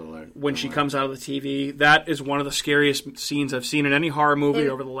 Spoiler alert. When she comes out of the TV, that is one of the scariest scenes I've seen in any horror movie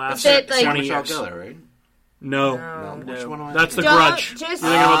over the last that, like- 20 Michelle years. Gellar, right? No. Which one am I That's The thinking? Don't Grudge. just- You're thinking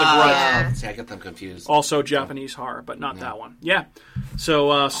about The Grudge. Yeah. See, I get them confused. Also Japanese horror, but not that one. Yeah.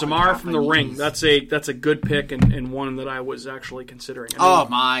 So Samara from The Ring. That's a good pick and one that I was actually considering. I mean, Oh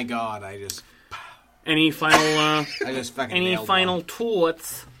my god! Any final I just fucking any nailed final one.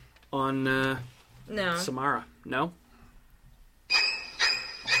 thoughts on No. Samara? No?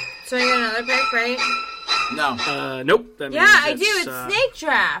 So I got another pick, right? No. Nope. That Yeah, means I do. It's Snake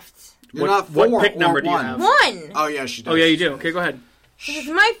Draft. You're what- not 4 what pick or number do you 1. have? 1. Oh, yeah, she does. Oh, yeah, you do. Okay, go ahead. It's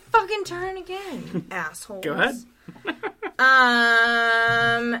my fucking turn again, assholes. Go ahead.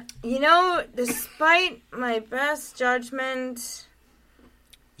 Despite my best judgment,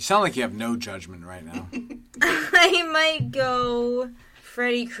 You sound like you have no judgment right now. I might go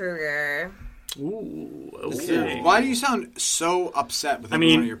Freddy Krueger. Ooh, okay. Why do you sound so upset with I every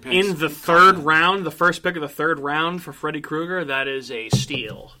one of mean, your picks? in the third round, the first pick of the third round for Freddy Krueger, that is a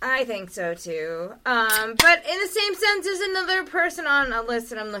steal. I think so too. But in the same sense, there's another person on a list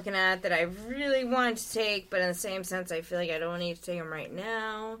that I'm looking at that I really wanted to take, but in the same sense, I feel like I don't need to take him right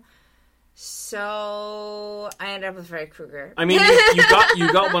now. So I ended up with Freddy Krueger. I mean,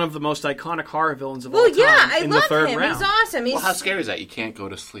 you got one of the most iconic horror villains of all time I in love the third him. round. He's awesome. He's Well, how scary is that? You can't go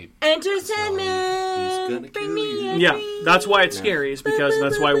to sleep. entertainment. He's gonna Bring kill me you. a Yeah, dream. that's why it's scary. Is because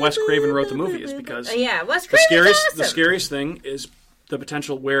that's why Wes Craven wrote the movie. Is because Yeah, Wes the Craven's awesome. the scariest thing is the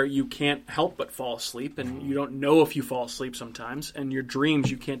potential where you can't help but fall asleep, and you don't know if you fall asleep sometimes, and your dreams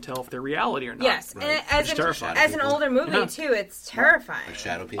you can't tell if they're reality or not. Yes, Right. and as It's terrifying. an older movie Yeah. too, it's terrifying. Like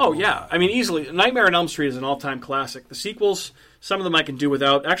shadow people. Oh yeah, I mean easily. Nightmare on Elm Street is an all-time classic. The sequels, some of them I can do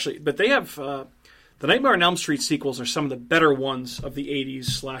without. Actually, but they have the Nightmare on Elm Street sequels are some of the better ones of the '80s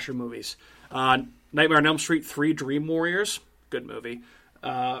slasher movies. Nightmare on Elm Street 3: Dream Warriors, good movie.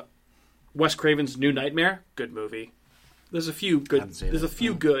 Wes Craven's New Nightmare, good movie. There's a few good. Haven't seen There's it, a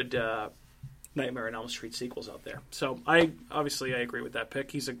few good Nightmare on Elm Street sequels out there. So I agree with that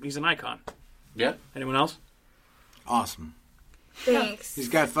pick. He's an icon. Yeah. Anyone else? Awesome. Thanks. He's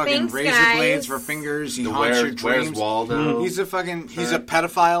got fucking Thanks, razor guys. blades for fingers. He The haunts your where's dreams. Waldo? He's a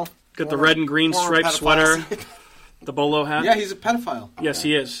pedophile. Got the red and green former striped pedophile. sweater, the bolo hat. Yeah, he's a pedophile. Yes,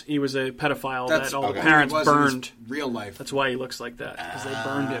 he is. He was a pedophile That's that all the okay. parents He was in his burned. real life. That's why he looks like that, because they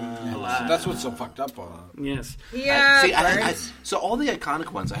burned him alive. That's what's so fucked up on it. Yes. Yeah, So all the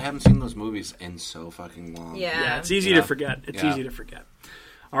iconic ones, I haven't seen those movies in so fucking long. Yeah, it's easy Yeah. to forget. It's Yeah. easy to forget.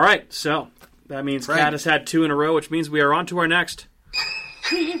 All right, so that means Craig. Kat has had 2 in a row, which means we are on to our next.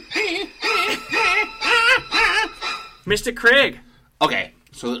 Mr. Craig. Okay,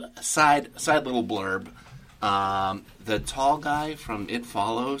 so side little blurb. The tall guy from It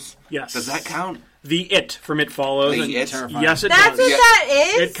Follows. Yes. Does that count? The It from It Follows. The and It? Terrifying. Yes, it That's does. what Yeah. that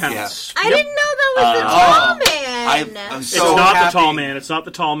is. It counts. I Yep. didn't know that was the tall man. I'm It's so not happy. the tall man. It's not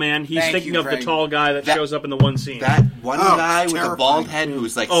the tall man. He's Thank thinking you, of the Craig. tall guy that That- shows up in the one scene. that one Oh, guy with the terrifying. bald head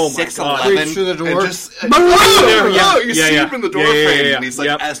who's like Oh my 6'11", God. Through the door. and just Yeah, you see yeah. him in the door Yeah, yeah, frame, yeah, and he's like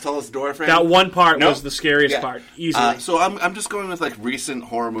yep. as tall as the door frame. That one part No. was the scariest Yeah. part, easily. So I'm just going with like recent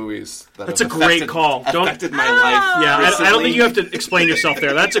horror movies. That's have a great affected- call. Don't- affected my life. Yeah, I don't recently. think you have to explain yourself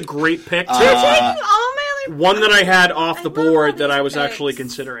there. That's a great pick. You're taking all my other One that I had off I the love all board that these I was picks. actually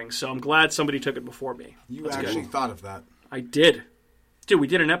considering, so I'm glad somebody took it before me. You actually thought of that. I did. Dude, we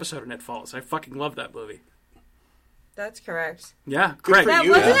did an episode on It Follows. I fucking love that movie. That's correct. Yeah, Craig. That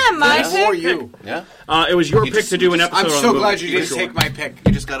you. wasn't that my Good for pick? you. Yeah, It was your You pick just- to do an you just- episode I'm on so the movie, glad you for didn't sure. take my pick.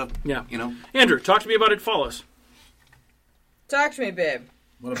 you just gotta, Yeah. you know. Andrew, talk to me about It Follows. Talk to me, babe.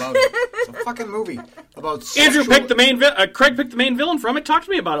 What about it? It's a fucking movie about Andrew sexual- picked the main. Craig picked the main villain from it. Talk to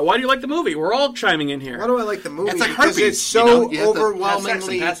me about it. Why do you like the movie? We're all chiming in Why here. do I like the movie? It's like because herpes, it's so you know? You have to have sex and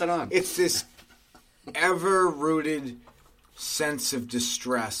overwhelmingly. pass it on. It's this ever-rooted sense of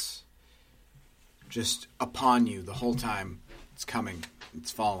distress just upon you the whole time. It's coming.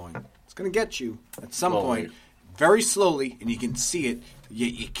 It's following. It's going to get you at some Slowly. point, very slowly, and you can see it,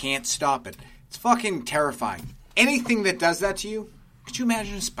 yet you can't stop it. It's fucking terrifying. Anything that does that to you, could you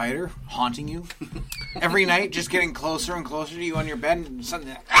imagine a spider haunting you every night, just getting closer and closer to you on your bed, and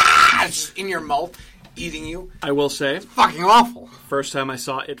something it's in your mouth, eating you? I will say, Fucking awful. first time I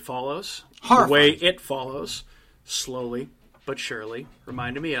saw It Follows, Horrifying. the way It follows, slowly but surely,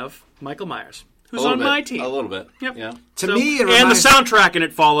 reminded me of Michael Myers, who's on my team. A little bit. Yep. Yeah. To me, it and the reminds- soundtrack in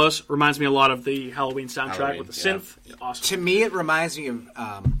It Follows reminds me a lot of the Halloween soundtrack Halloween, with the yeah. synth. Awesome. To me, it reminds me of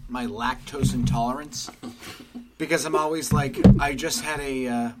my lactose intolerance because I'm always like, I just had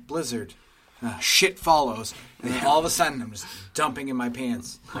a blizzard. Shit follows, and then all of a sudden, I'm just dumping in my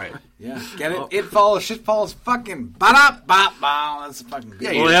pants. Right. Yeah, get it? It follows. Shit follows. Fucking ba bop bop. That's fucking good.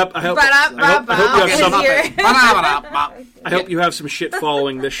 Yeah, Well, I hope you have some. I hope you have some shit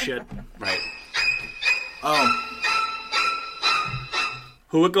following this shit. Right. Oh,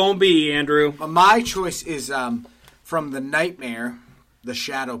 Who it gonna be, Andrew? but my choice is from the Nightmare, the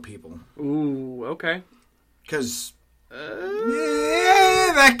Shadow People, Ooh, okay. because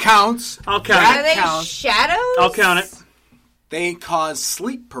that counts. I'll count Are it. they counts. shadows? I'll count it. They cause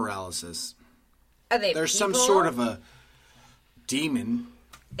sleep paralysis. Are they There's people? some sort of a demon.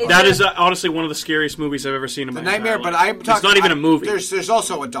 That is honestly one of the scariest movies I've ever seen in my Nightmare, entire but life. I'm talking. It's not even a movie. There's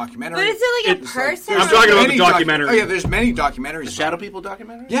also a documentary. But is it like a It's person? I'm talking about the many documentary. Oh yeah, there's many documentaries. The Shadow People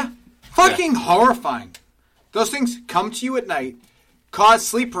documentary? Yeah. Fucking horrifying. Those things come to you at night, cause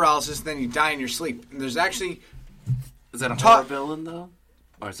sleep paralysis, and then you die in your sleep. And there's actually... Is that a horror villain, though?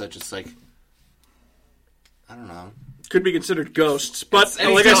 Or is that just like... I don't know. Could be considered ghosts, but It's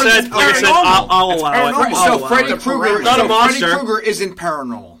like I said, paranormal. I'll allow it. paranormal. I'll So allow Freddy it. Krueger, Not a monster. Freddy Krueger isn't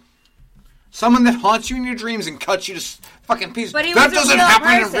paranormal. Someone that haunts you in your dreams and cuts you to fucking pieces. But he that was doesn't a real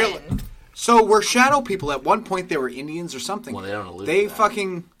happen person. in real. So we're shadow people. At one point, they were Indians or something. Well, they don't allude They to that.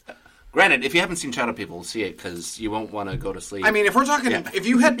 fucking. Granted, if you haven't seen Shadow People, see it, because you won't want to go to sleep. I mean, if we're talking, Yeah. if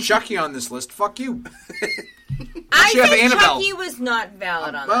you had Chucky on this list, fuck you. I you have think Annabelle. Chucky was not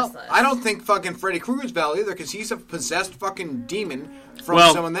valid on Well, this list. I don't think fucking Freddy Krueger's valid either because he's a possessed fucking demon from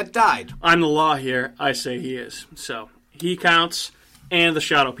Well- someone that died. I'm the law here. I say he is. So he counts, and the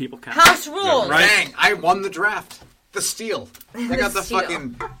shadow people count. House rules. Right. Bang! I won the draft. The steal. I got the steal.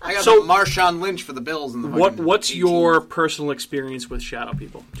 fucking. I got So- the Marshawn Lynch for the Bills in the. What's 18. your personal experience with shadow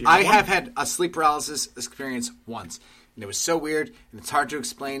people? Do you I know one? have had a sleep paralysis experience once, and it was so weird, and it's hard to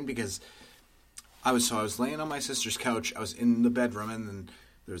explain because I was laying on my sister's couch. I was in the bedroom, and then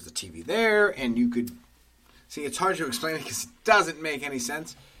there was the TV there, and you could see. It's hard to explain it because it doesn't make any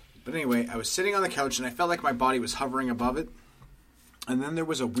sense. But anyway, I was sitting on the couch, and I felt like my body was hovering above it. And then there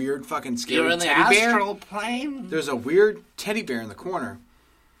was a weird fucking scary You're in the teddy bear. astral plane? There's a weird teddy bear in the corner.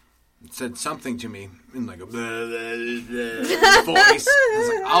 It said something to me in like a voice. I was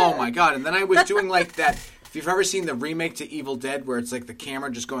like, oh my god. And then I was doing like that. If you've ever seen the remake to Evil Dead where it's like the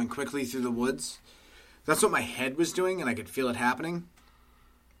camera just going quickly through the woods, that's what my head was doing and I could feel it happening.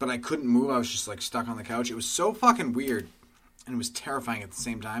 But I couldn't move. I was just like stuck on the couch. It was so fucking weird. And it was terrifying at the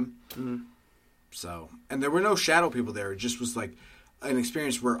same time. Mm-hmm. So, and there were no shadow people there. It just was like an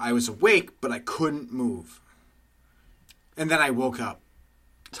experience where I was awake, but I couldn't move. And then I woke up.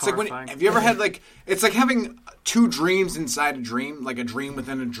 It's like horrifying. have you ever had like, it's like having two dreams inside a dream, like a dream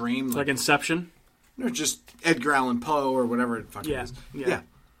within a dream. Like Inception? Or just Edgar Allan Poe or whatever it fucking Yeah, is. yeah.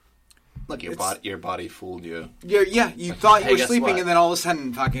 Like your body fooled you. Yeah, you thought you Hey, were guess sleeping what? and then all of a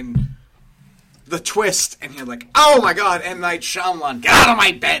sudden fucking the twist and you're like, oh my god, M. Night Shyamalan, get out of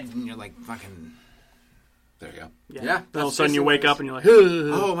my bed! And you're like, fucking... There you go. Yeah. All of a sudden you basically wake what it up and you're like,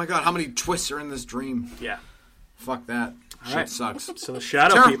 ugh. Oh my god, how many twists are in this dream? Yeah. Fuck that. Shit right. sucks. So the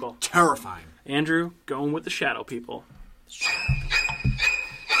shadow people. Terrifying. Andrew, going with the shadow people.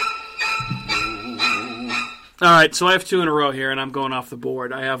 All right, so I have two in a row here, and I'm going off the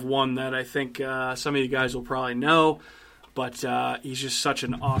board. I have one that I think some of you guys will probably know, but he's just such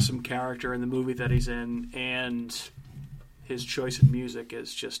an awesome character in the movie that he's in, and his choice in music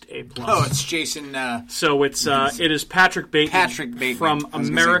is just A+. Oh, it's Jason... So it is Patrick Bateman, Patrick Bateman, from I was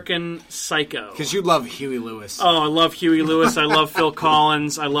gonna American Psycho. Because you love Huey Lewis. Oh, I love Huey Lewis. I love Phil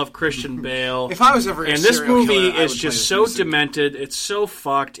Collins. I love Christian Bale. If I was ever a And this serial movie killer, I would is play just this so music. demented. It's so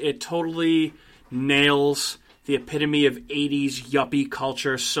fucked. It totally nails the epitome of 80s yuppie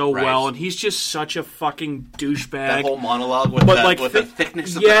culture so Right. well. And he's just such a fucking douchebag. That whole monologue with, But the, like with the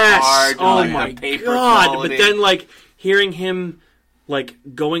thickness of yes, the card. oh and my like the paper god! quality. But then like hearing him like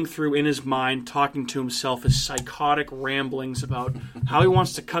going through in his mind, talking to himself, his psychotic ramblings about how he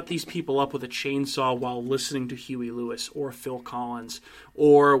wants to cut these people up with a chainsaw while listening to Huey Lewis or Phil Collins,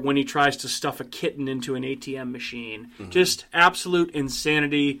 or when he tries to stuff a kitten into an ATM machine. Just absolute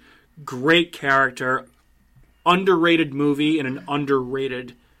insanity. Great character. Underrated movie and an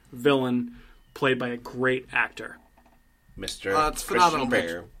underrated villain played by a great actor. Mr. It's phenomenal Christian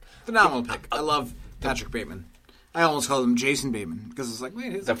pick. Bale. Phenomenal pick. I love Patrick Bateman. I almost called him Jason Bateman because it's like,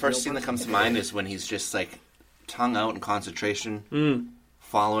 wait, his The first scene that comes to mind is when he's just like tongue out in concentration,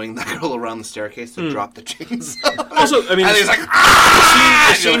 following the girl around the staircase to drop the chainsaw. Also, I mean, And he's like,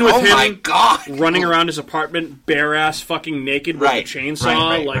 the scene with oh my him god! running around his apartment bare ass fucking naked with Right, a chainsaw,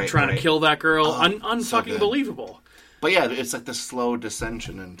 right, trying to right. kill that girl. Unfucking so good. believable. But yeah, it's like the slow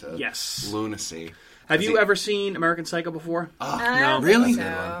descension into Yes. lunacy. Have you ever seen American Psycho before? I No. don't Really? think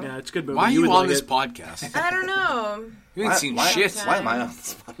so. Yeah, it's a good movie. Why are you would on like this it. podcast? I don't know. You ain't seen shit. Why am I on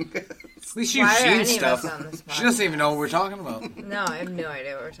this one? At least you've Why are seen any of stuff. us on this She doesn't even know what we're talking about. No, I have no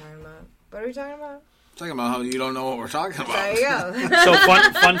idea what we're talking about. What are we talking about? Talking about how you don't know what we're talking about. There you go. So,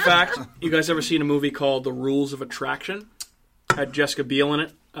 fun fact, you guys ever seen a movie called The Rules of Attraction? Had Jessica Biel in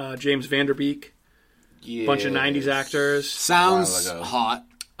it, James Van Der Beek, bunch of 90s actors. Sounds While ago. hot.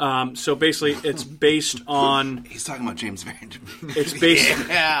 So basically, it's based on. He's talking about James Vanderbeek. It's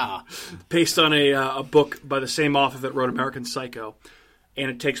based on a book by the same author that wrote American Psycho, and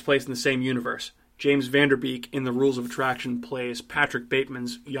it takes place in the same universe. James Vanderbeek in The Rules of Attraction plays Patrick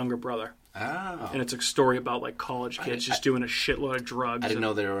Bateman's younger brother. Oh. And it's a story about like college kids just doing a shitload of drugs. I didn't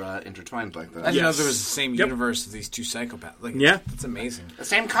know they were intertwined like that. I didn't know there was the same universe as these two psychopaths. Like, that's amazing. The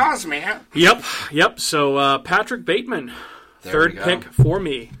same cause, man. Yep. So Patrick Bateman, third pick for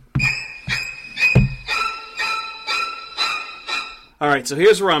me. All right, so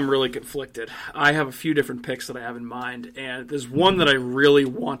here's where I'm really conflicted. I have a few different picks that I have in mind, and there's one that I really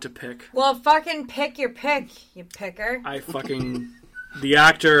want to pick. Well, fucking pick your pick, you picker. The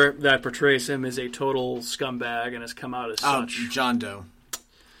actor that portrays him is a total scumbag and has come out as such. John Doe.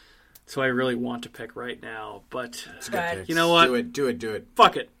 So I really want to pick right now, but it's a good pick. You know what? Do it.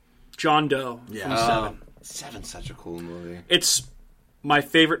 Fuck it. John Doe from Seven. Seven's such a cool movie. It's my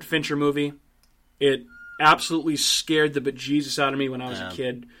favorite Fincher movie. It absolutely scared the bejesus out of me when I was a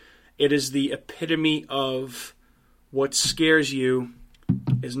kid. It is the epitome of what scares you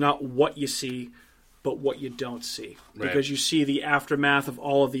is not what you see, but what you don't see. Right. Because you see the aftermath of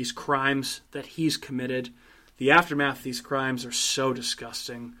all of these crimes that he's committed. The aftermath of these crimes are so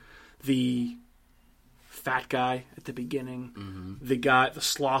disgusting. The fat guy at the beginning, the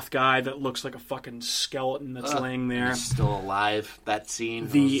sloth guy that looks like a fucking skeleton that's laying there. He's still alive, that scene.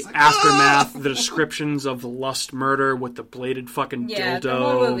 The aftermath, the descriptions of the lust murder with the bladed fucking dildo. The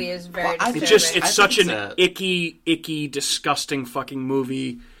whole movie is very disturbing. It's such an icky, disgusting fucking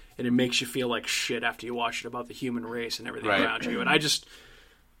movie. And it makes you feel like shit after you watch it about the human race and everything around you. And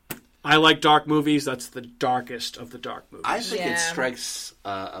I like dark movies. That's the darkest of the dark movies. I think it strikes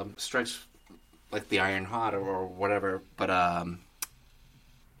like the iron hot or whatever, but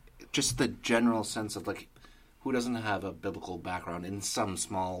just the general sense of like, who doesn't have a biblical background in some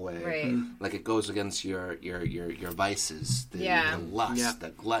small way? Right. Like it goes against your vices, the lust, the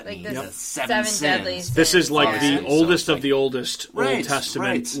gluttony, like the seven deadly sins. sins. This is like the oldest so of the oldest Old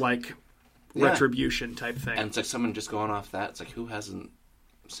Testament, right. like retribution type thing. And it's like someone just going off that. It's like, who hasn't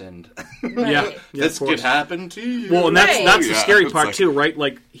sinned? Yeah, This could happen to you. Well, and that's the scary part like, too, right?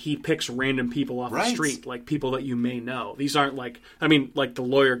 Like he picks random people off the Right. street, like people that you may know. These aren't like, I mean, like the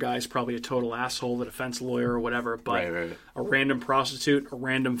lawyer guy is probably a total asshole, the defense lawyer or whatever. But Right. a random prostitute, a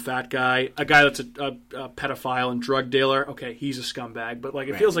random fat guy, a guy that's a pedophile and drug dealer. Okay, he's a scumbag. But like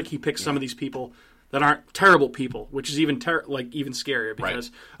it feels like he picks some of these people that aren't terrible people, which is even even scarier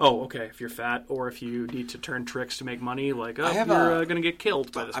because if you're fat or if you need to turn tricks to make money, like you're going to get killed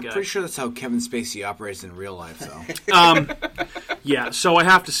by this guy. I'm pretty sure that's how Kevin Spacey operates in real life, though. Yeah, so I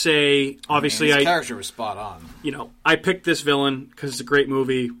have to say, obviously, his character was spot on. You know, I picked this villain because it's a great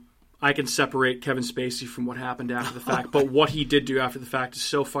movie. I can separate Kevin Spacey from what happened after the fact, but what he did do after the fact is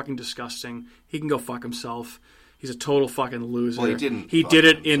so fucking disgusting. He can go fuck himself. He's a total fucking loser. Well, he didn't. He did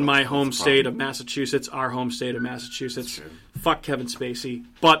it in my home state of Massachusetts, our home state of Massachusetts. Fuck Kevin Spacey,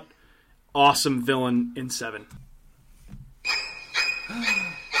 but awesome villain in Seven.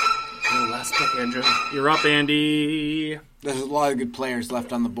 Last pick, Andrew. You're up, Andy. There's a lot of good players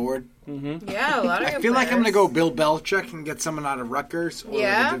left on the board. Mm-hmm. Yeah, a lot of good I feel like I'm going to players. go Bill Belichick and get someone out of Rutgers or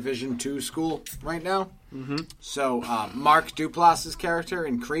the Division II school right now. Mm-hmm. So, Mark Duplass's character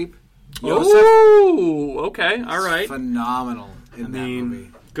in Creep. Oh, okay, all right. Phenomenal in that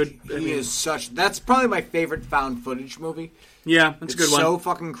movie. Good. He is such. That's probably my favorite found footage movie. Yeah, that's a good one. So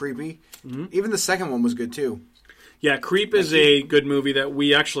fucking creepy. Mm-hmm. Even the second one was good too. Yeah, Creep is a good movie that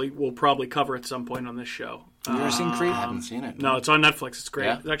we actually will probably cover at some point on this show. You ever seen Creep? I haven't seen it. No, it's on Netflix. It's great.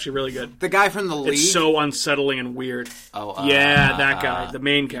 Yeah? It's actually really good. The guy from The League. It's so unsettling and weird. Oh, yeah, that guy, the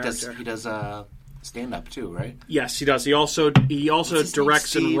main character. He does stand up too, right? Yes, he does. He also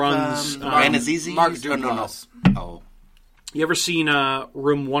directs and runs. Ranazizi? Mark Duplass. Oh. You ever seen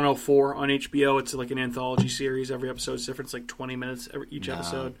Room 104 on HBO? It's like an anthology series. Every episode's different. It's like 20 minutes each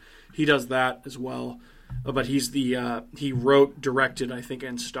episode. He does that as well. But he's he wrote, directed, I think,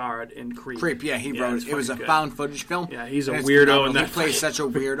 and starred in Creep. Creep, yeah, he wrote it. It was a found footage film. Yeah, he's a weirdo. And he plays such a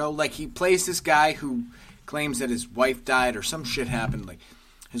weirdo. Like, he plays this guy who claims that his wife died or some shit happened. Like,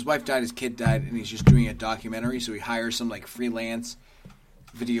 his wife died, his kid died, and he's just doing a documentary. So he hires some, like, freelance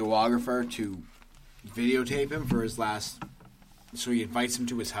videographer to videotape him for his last... So he invites him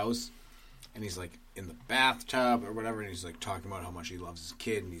to his house, and he's, like, in the bathtub or whatever, and he's, like, talking about how much he loves his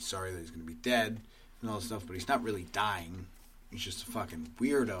kid, and he's sorry that he's going to be dead. And all this stuff, but he's not really dying. He's just a fucking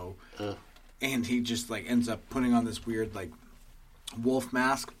weirdo. And he just, like, ends up putting on this weird, like, wolf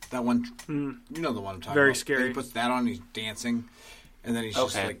mask. That one, you know the one I'm talking about. Very scary. He puts that on, he's dancing. And then he's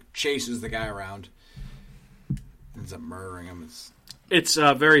just, like, chases the guy around. Ends up murdering him. It's It's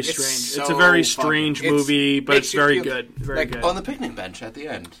very strange. so it's a very strange fucking- movie, but makes it's you very feel good. Very like good. On the picnic bench at the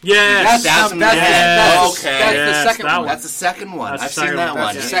end. Yes. That's okay. Yes, That's the second that one. That's the second one. That's I've the seen second that one.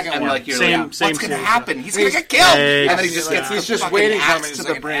 one. That's the second and one. like you're Same like, what's going to series, happen? He's going to get killed. And then he just gets He's just fucking waiting for him. axe It's to like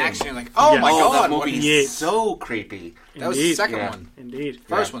the an brain. action. You're like, oh Yeah. my Oh, god, that what movie is- Yeah. is so creepy. That was the Indeed. second Yeah. one. Indeed.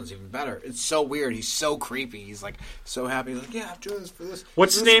 First Yeah. one's even better. It's so weird. He's so creepy. He's like so happy. He's like, yeah, I'm doing this for this.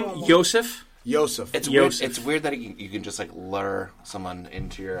 What's his This is name? what I want. Yosef? Yosef. It's weird. Yosef. It's weird that you can just like lure someone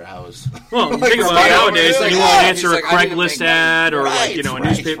into your house. Well, you Like, think about right, it nowadays, like, you oh, won't he's answer like, a I need to Craigslist make ad or Right, a right,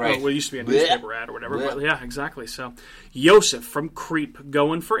 newspaper. right. Well, it used to be a Blech. newspaper ad or whatever. Blech. But yeah, exactly. So, Yosef from Creep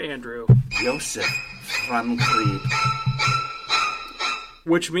going for Andrew, Joseph from Creep.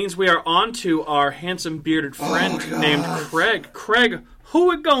 which means we are on to our handsome bearded friend God. named Craig. Craig,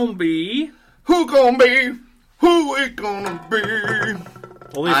 who it gonna be? Who gonna be? Who it gonna be?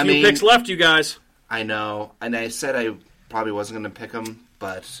 Only a I few mean- picks left, you guys. I know, and I said I probably wasn't going to pick him,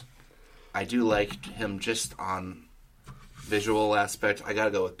 but I do like him just on visual aspect. I got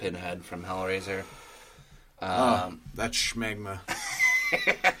to go with Pinhead from Hellraiser. That's schmegma.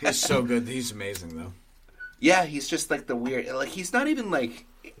 He's so good. He's amazing, though. Yeah, he's just like the weird. Like he's not even like.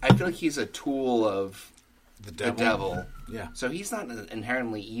 I feel like he's a tool of The the devil. devil. Yeah. So he's not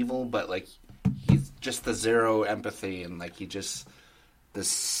inherently evil, but like he's just the zero empathy and like he just the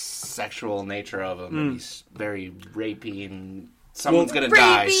sexual nature of him. And he's very rapey and someone's Well, gonna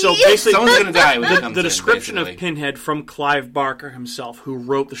die. Rapey. So basically, Someone's gonna die when he comes the in, description basically. of Pinhead from Clive Barker himself, who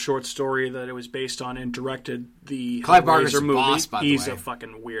wrote the short story that it was based on and directed the Clive Barker's Hellraiser a movie. boss, by the He's way. a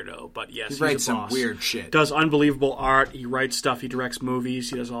fucking weirdo, but yes, He he's writes a some boss. weird shit. Does unbelievable art. He writes stuff. He directs movies.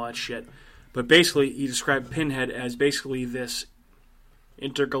 He does all that shit. But basically, he described Pinhead as basically this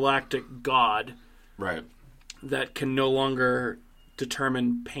intergalactic god Right. that can no longer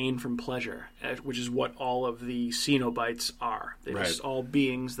determine pain from pleasure, which is what all of the Cenobites are. They're Right. just all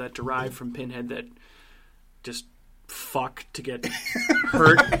beings that derive from Pinhead that just fuck to get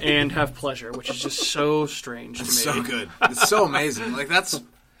hurt and have pleasure, which is just so strange to me. It's so good. It's so amazing. Like, that's...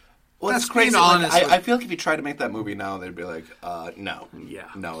 Well, That's it's crazy. being honest Like, with- I feel like if you tried to make that movie now, they'd be like, no. Yeah.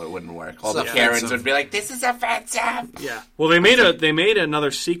 No, it wouldn't work. All It's the offensive. Karens would be like, this is offensive. Yeah. Well, they made another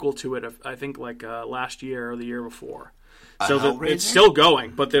sequel to it. I think like last year or the year before. So Hellraiser? it's still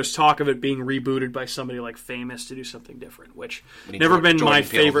going, but there's talk of it being rebooted by somebody like famous to do something different, which We need never been Jordan my Peele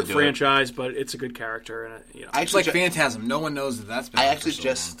to favorite do it. franchise, but it's a good character and I It's actually, like Phantasm. No one knows that that's been I out actually for so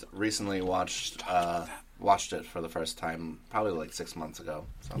just recently watched it for the first time, probably like 6 months ago.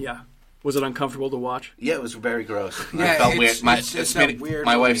 So. yeah. Was it uncomfortable to watch? Yeah, it was very gross. Yeah, I felt it's- weird. My, it's just that Smitty- weird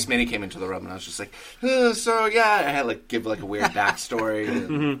my wife movie. Smitty came into the room, and I was just like, so yeah, I had like give like a weird backstory.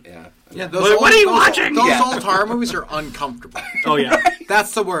 And, yeah, Yeah, those What are you those- watching? Those Yeah. old horror movies are uncomfortable. Oh yeah.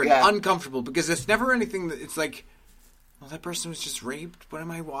 That's the word, Yeah. uncomfortable, because it's never anything that it's like, well, that person was just raped. What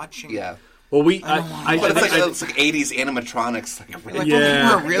am I watching? yeah. Well, I But think it's like 80s animatronics. Like,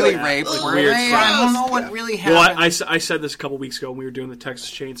 Yeah. Like, people were really Yeah. raped. Like Were weird they? stuff. I don't know what really happened. Well, I said this a couple weeks ago when we were doing the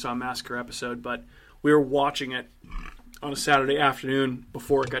Texas Chainsaw Massacre episode, but we were watching it on a Saturday afternoon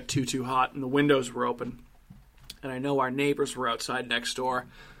before it got too hot and the windows were open. And I know our neighbors were outside next door,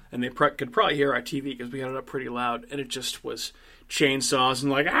 and they could probably hear our TV because we had it up pretty loud, and it just was chainsaws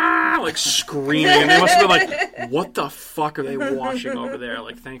and like screaming. And they must have been like, what the fuck are they watching over there?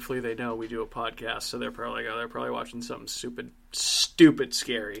 Like, thankfully they know we do a podcast, so they're probably like, oh, they're probably watching something stupid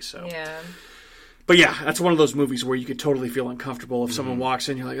scary. So Yeah. But yeah, that's one of those movies where you could totally feel uncomfortable if someone walks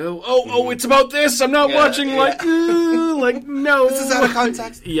in. You're like, oh, it's about this. I'm not watching yeah. like no. this is out of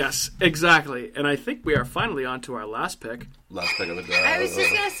context. Yes, exactly. And I think we are finally on to our last pick. Last pick of the day. I was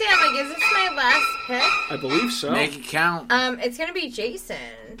just gonna say, I'm like, is this my last pick? I believe so. Make it count. It's gonna be Jason.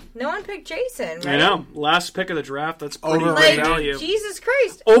 No one picked Jason, right? I know. Last pick of the draft. That's pretty Overrated. good Like, value. Jesus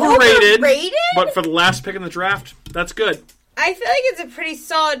Christ. Overrated. Overrated? But for the last pick in the draft, that's good. I feel like it's a pretty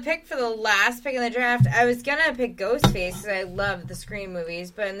solid pick for the last pick in the draft. I was gonna pick Ghostface because I love the Scream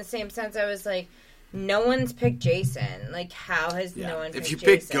movies, but in the same sense, I was like, no one's picked Jason. Like, how has no one picked If you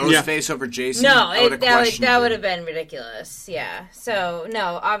Jason? picked Ghostface over Jason, No, I would have questioned that you. would have been ridiculous. Yeah. So,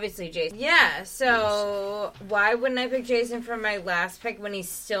 no, obviously Jason. Yeah, so why wouldn't I pick Jason for my last pick when he's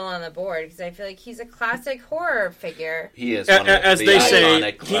still on the board? Because I feel like he's a classic horror figure. He is one of As the they say,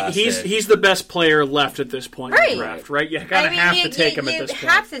 iconic classic. he's the best player left at this point in Right. the draft, right? You kind of have to take him at this point. You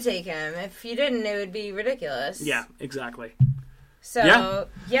have to take him. If you didn't, it would be ridiculous. Yeah, exactly. So,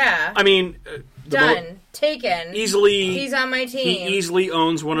 yeah. I mean, the Done. Taken. easily. He's on my team. He easily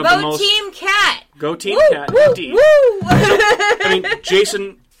owns one of Go the most. Team Cat. Go Team Woo, Cat, woo, indeed. woo. I mean,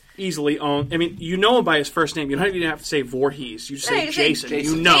 Jason easily owns. I mean, you know him by his first name. You don't even have to say Voorhees. You just No, say you say Jason.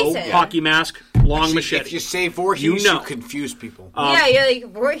 Jason. You know, Jason. hockey mask, long See, machete. If you say Voorhees, you confuse people. Yeah, you're like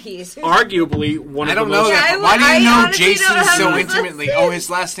Voorhees. Arguably one of the most... I don't know that. Why do you know Jason so his intimately? Oh, his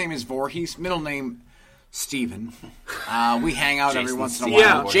last name is Voorhees. Middle name, Steven. We hang out every once in a while.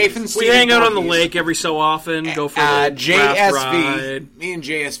 Yeah. Jason, we hang out on the lake every so often, go for a little raft ride. Me and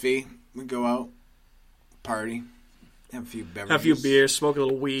JSV, we go out, party, have a few beverages. Have a few beers, smoke a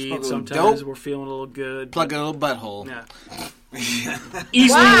little weed. Sometimes we're feeling a little good. Plug a little butthole. Yeah.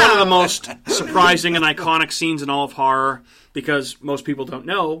 Easily one of the most surprising and iconic scenes in all of horror, because most people don't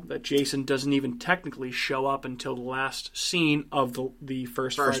know that Jason doesn't even technically show up until the last scene of the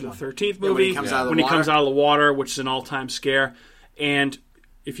first Friday the 13th movie, when he comes out of the water, which is an all-time scare. And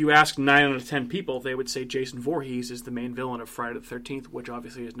if you ask 9 out of 10 people, they would say Jason Voorhees is the main villain of Friday the 13th, which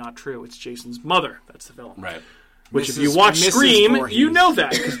obviously is not true. It's Jason's mother that's the villain. Right. Which, if you watch Scream, you know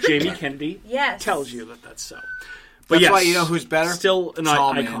that, because Jamie Kennedy tells you that that's so. But that's why you know who's better? Still an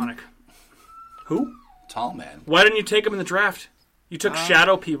iconic. Man. Who? Tall Man. Why didn't you take him in the draft? You took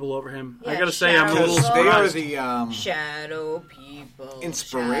shadow people over him. I gotta say, I'm a little surprised. They are the shadow people.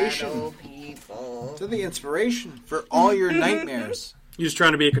 Inspiration. Shadow people. They're the inspiration for all your nightmares. You're just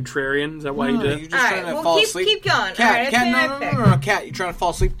trying to be a contrarian? Is that why you did it? You're just trying to fall asleep. Keep going. Cat, no, Cat, you trying to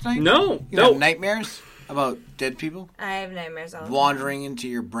fall asleep tonight? No. You have nightmares about dead people? I have nightmares all the time. Wandering into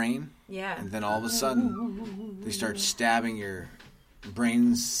your brain? Yeah. And then all of a sudden, they start stabbing your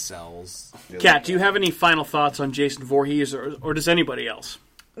brain cells. Kat, do you have any final thoughts on Jason Voorhees, or does anybody else?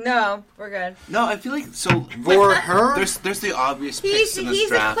 No, we're good. No, I feel like so for her. There's the obvious picks in this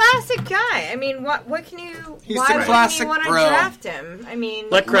draft. He's a classic guy. I mean, what can you? He's why the classic wouldn't you want bro. to draft him? I mean,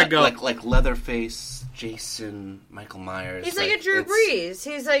 let Craig go. Like Leatherface, Jason, Michael Myers. He's like a Drew Brees.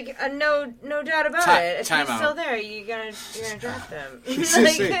 He's like a no doubt about it. If he's still there, you're gonna draft him.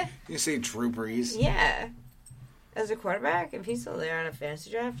 You say Drew Brees? Yeah. As a quarterback, if he's still there on a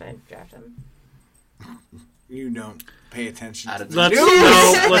fantasy draft, I'd draft him. You don't pay attention.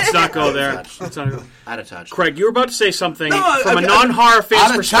 Let's not go there. Out of touch. Craig, you were about to say something from a non-horror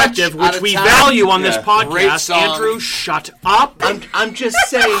fan's perspective, which we value on this podcast. Andrew, shut up. I'm just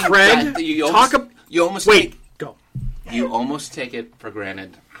saying, Craig, you almost take it for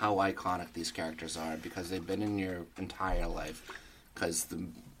granted how iconic these characters are because they've been in your entire life. Because the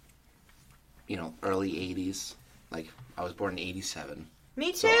early 80s, like I was born in 87.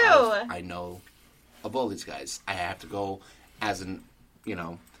 Me too. So I know of all these guys. I have to go as an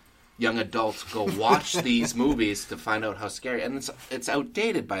young adult go watch these movies to find out how scary. And it's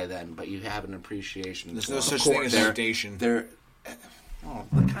outdated by then, but you have an appreciation. There's no such thing as outdation. They're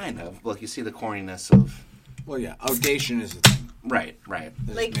kind of. Like you see the corniness of. Well, yeah, outdation is a thing. Right.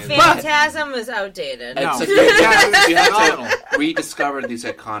 Like Phantasm was outdated. No, you have to rediscover these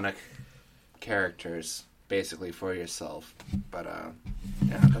iconic characters basically for yourself. But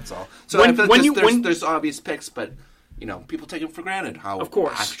yeah, that's all. So there's obvious picks, but people take it for granted how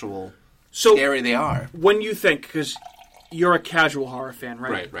scary they are. When you think, because you're a casual horror fan,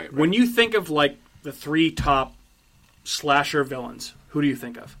 right? Right. When you think of like the 3 top slasher villains, who do you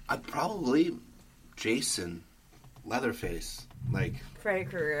think of? I'd probably Jason, Leatherface, like Freddy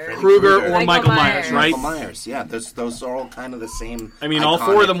Krueger. Or Michael Myers, right? Michael Myers, yeah. Those are all kind of the same. I mean, all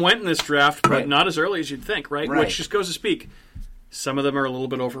 4 of them went in this draft, but not as early as you'd think, right? Which just goes to speak. Some of them are a little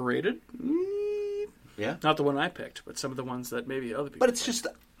bit overrated. Yeah. Not the one I picked, but some of the ones that maybe other people But it's just...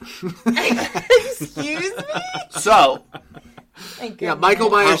 Excuse me? So... Yeah, Michael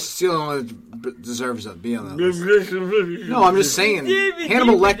Myers still deserves to be on that list. No, I'm just saying.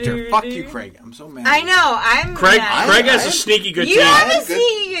 Hannibal Lecter. Fuck you, Craig. I'm so mad. I know. Craig has a sneaky good team. You have a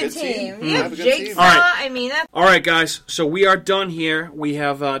sneaky good team. You have Jigsaw. All right. I mean, that's... All right, guys. So we are done here. We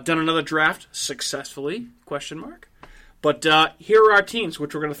have done another draft successfully, ? But here are our teams,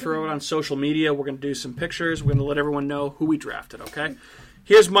 which we're going to throw out on social media. We're going to do some pictures. We're going to let everyone know who we drafted, okay?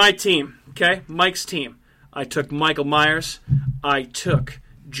 Here's my team, okay? Mike's team. I took Michael Myers. I took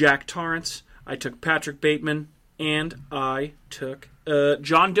Jack Torrance. I took Patrick Bateman. And I took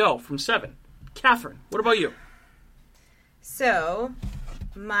John Doe from 7. Catherine, what about you? So,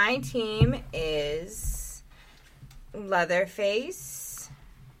 my team is Leatherface,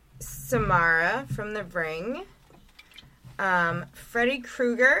 Samara from The Ring, Freddy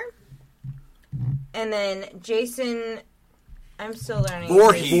Krueger, and then Jason... I'm still learning.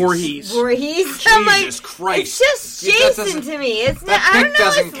 Voorhees. Jesus Christ. It's just Jason to me. It's not. I don't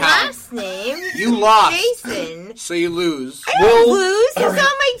know his last name. You lost. Jason. So you lose. I don't lose. He's on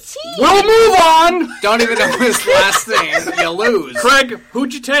my team. We'll move on. Don't even know his last name. You lose. Craig,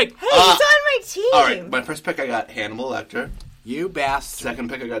 who'd you take? Hey, he's on my team. All right, my first pick I got Hannibal Lecter. You bastard. Second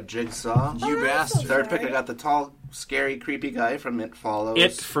pick I got Jigsaw. You bastard. Third pick I got the tall, scary, creepy guy from It Follows.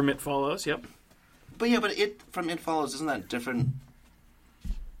 It Follows, yep. But It Follows, isn't that different?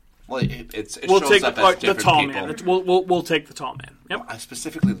 Well, it we'll shows take up the as different tall people. man. We'll take the tall man. Yep.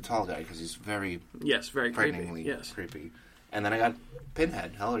 Specifically the tall guy, because he's very very frighteningly creepy. Yes. creepy. And then I got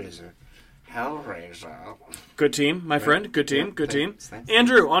Pinhead, Hellraiser. Good team, my friend. Good team. Yeah, Good team. thanks.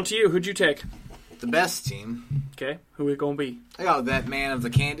 Andrew, on to you. Who'd you take? The best team. Okay, who we gonna be? I got that man of the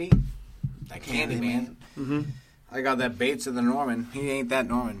candy. That candy man. Mm-hmm. I got that Bates of the Norman. He ain't that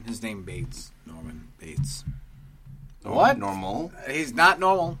Norman. His name Bates. Norman Bates. What? Normal. He's not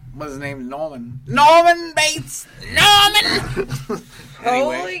normal. What's his name? Norman. Norman Bates. Norman.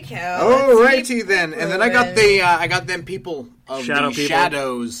 Holy cow! Alrighty then. And then I got them people of Shadow the people.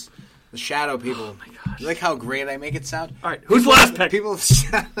 shadows. The shadow people. Oh my gosh. You like how great I make it sound? All right, who's last pick? People of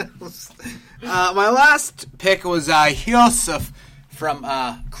shadows. My last pick was Yosef from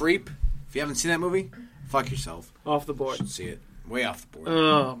Creep. If you haven't seen that movie, fuck yourself. Off the You board. should see it. Way off the board.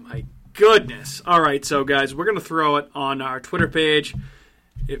 Oh my goodness! All right, so guys, we're gonna throw it on our Twitter page,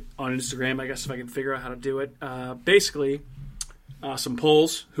 on Instagram. I guess if I can figure out how to do it. Basically, some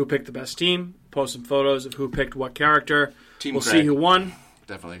polls: who picked the best team? Post some photos of who picked what character. Team We'll Craig. see who won.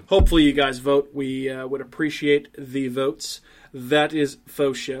 Definitely. Hopefully you guys vote. We would appreciate the votes. That is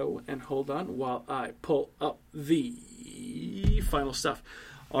Faux Show. And hold on while I pull up the final stuff.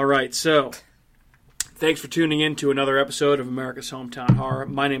 All right, so thanks for tuning in to another episode of America's Hometown Horror.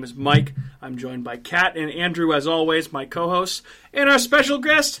 My name is Mike. I'm joined by Kat and Andrew, as always, my co-hosts, and our special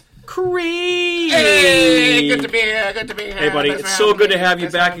guest, Creed. Hey, good to be here. Good to be here. Hey, buddy, Thanks it's for so having good me. to have you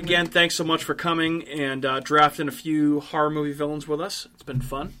Thanks for back having me. again. Thanks so much for coming and drafting a few horror movie villains with us. It's been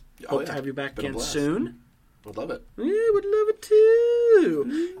fun. Oh, Hope to yeah. have you back Been a again blast. soon. Would love it. Yeah, would love it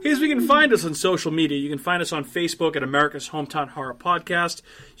too. Here's where you can find us on social media. You can find us on Facebook at America's Hometown Horror Podcast.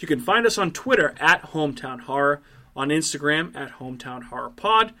 You can find us on Twitter at Hometown Horror, on Instagram at Hometown Horror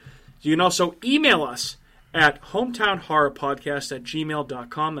Pod. You can also email us at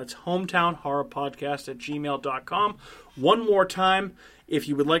hometownhorrorpodcast@gmail.com. That's hometownhorrorpodcast@gmail.com. One more time, if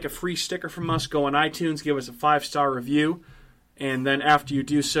you would like a free sticker from us, go on iTunes, give us a 5-star review. And then after you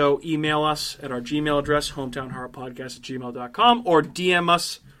do so, email us at our Gmail address, hometownhorrorpodcast@gmail.com, or DM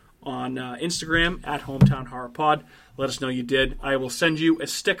us on Instagram at hometownhorrorpod. Let us know you did. I will send you a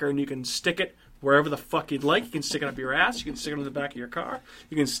sticker, and you can stick it wherever the fuck you'd like. You can stick it up your ass. You can stick it on the back of your car.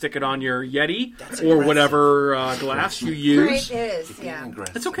 You can stick it on your Yeti or whatever glass you use. Great is, yeah.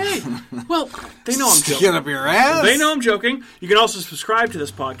 It's okay. Well, they know I'm Stick joking. it up your ass. They know I'm joking. You can also subscribe to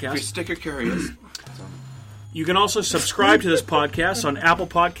this If you're podcast. sticker curious. You can also subscribe to this podcast on Apple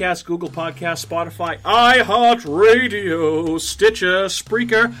Podcasts, Google Podcasts, Spotify, iHeartRadio, Stitcher,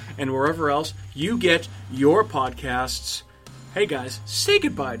 Spreaker, and wherever else you get your podcasts. Hey guys, say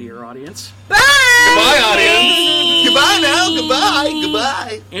goodbye to your audience. Bye! Goodbye, audience. Goodbye now. Goodbye.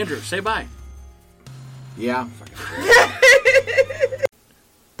 Goodbye. Andrew, say bye. Yeah.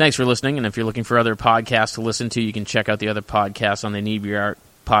 Thanks for listening, and if you're looking for other podcasts to listen to, you can check out the other podcasts on the Inebriart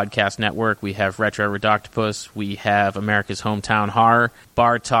Podcast Network. We have Retro Redoctopus, we have America's Hometown Horror,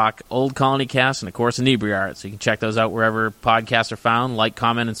 Bar Talk, Old Colony Cast, and of course Inebriart. So you can check those out wherever podcasts are found. Like,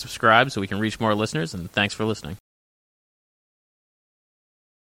 comment, and subscribe so we can reach more listeners, and thanks for listening.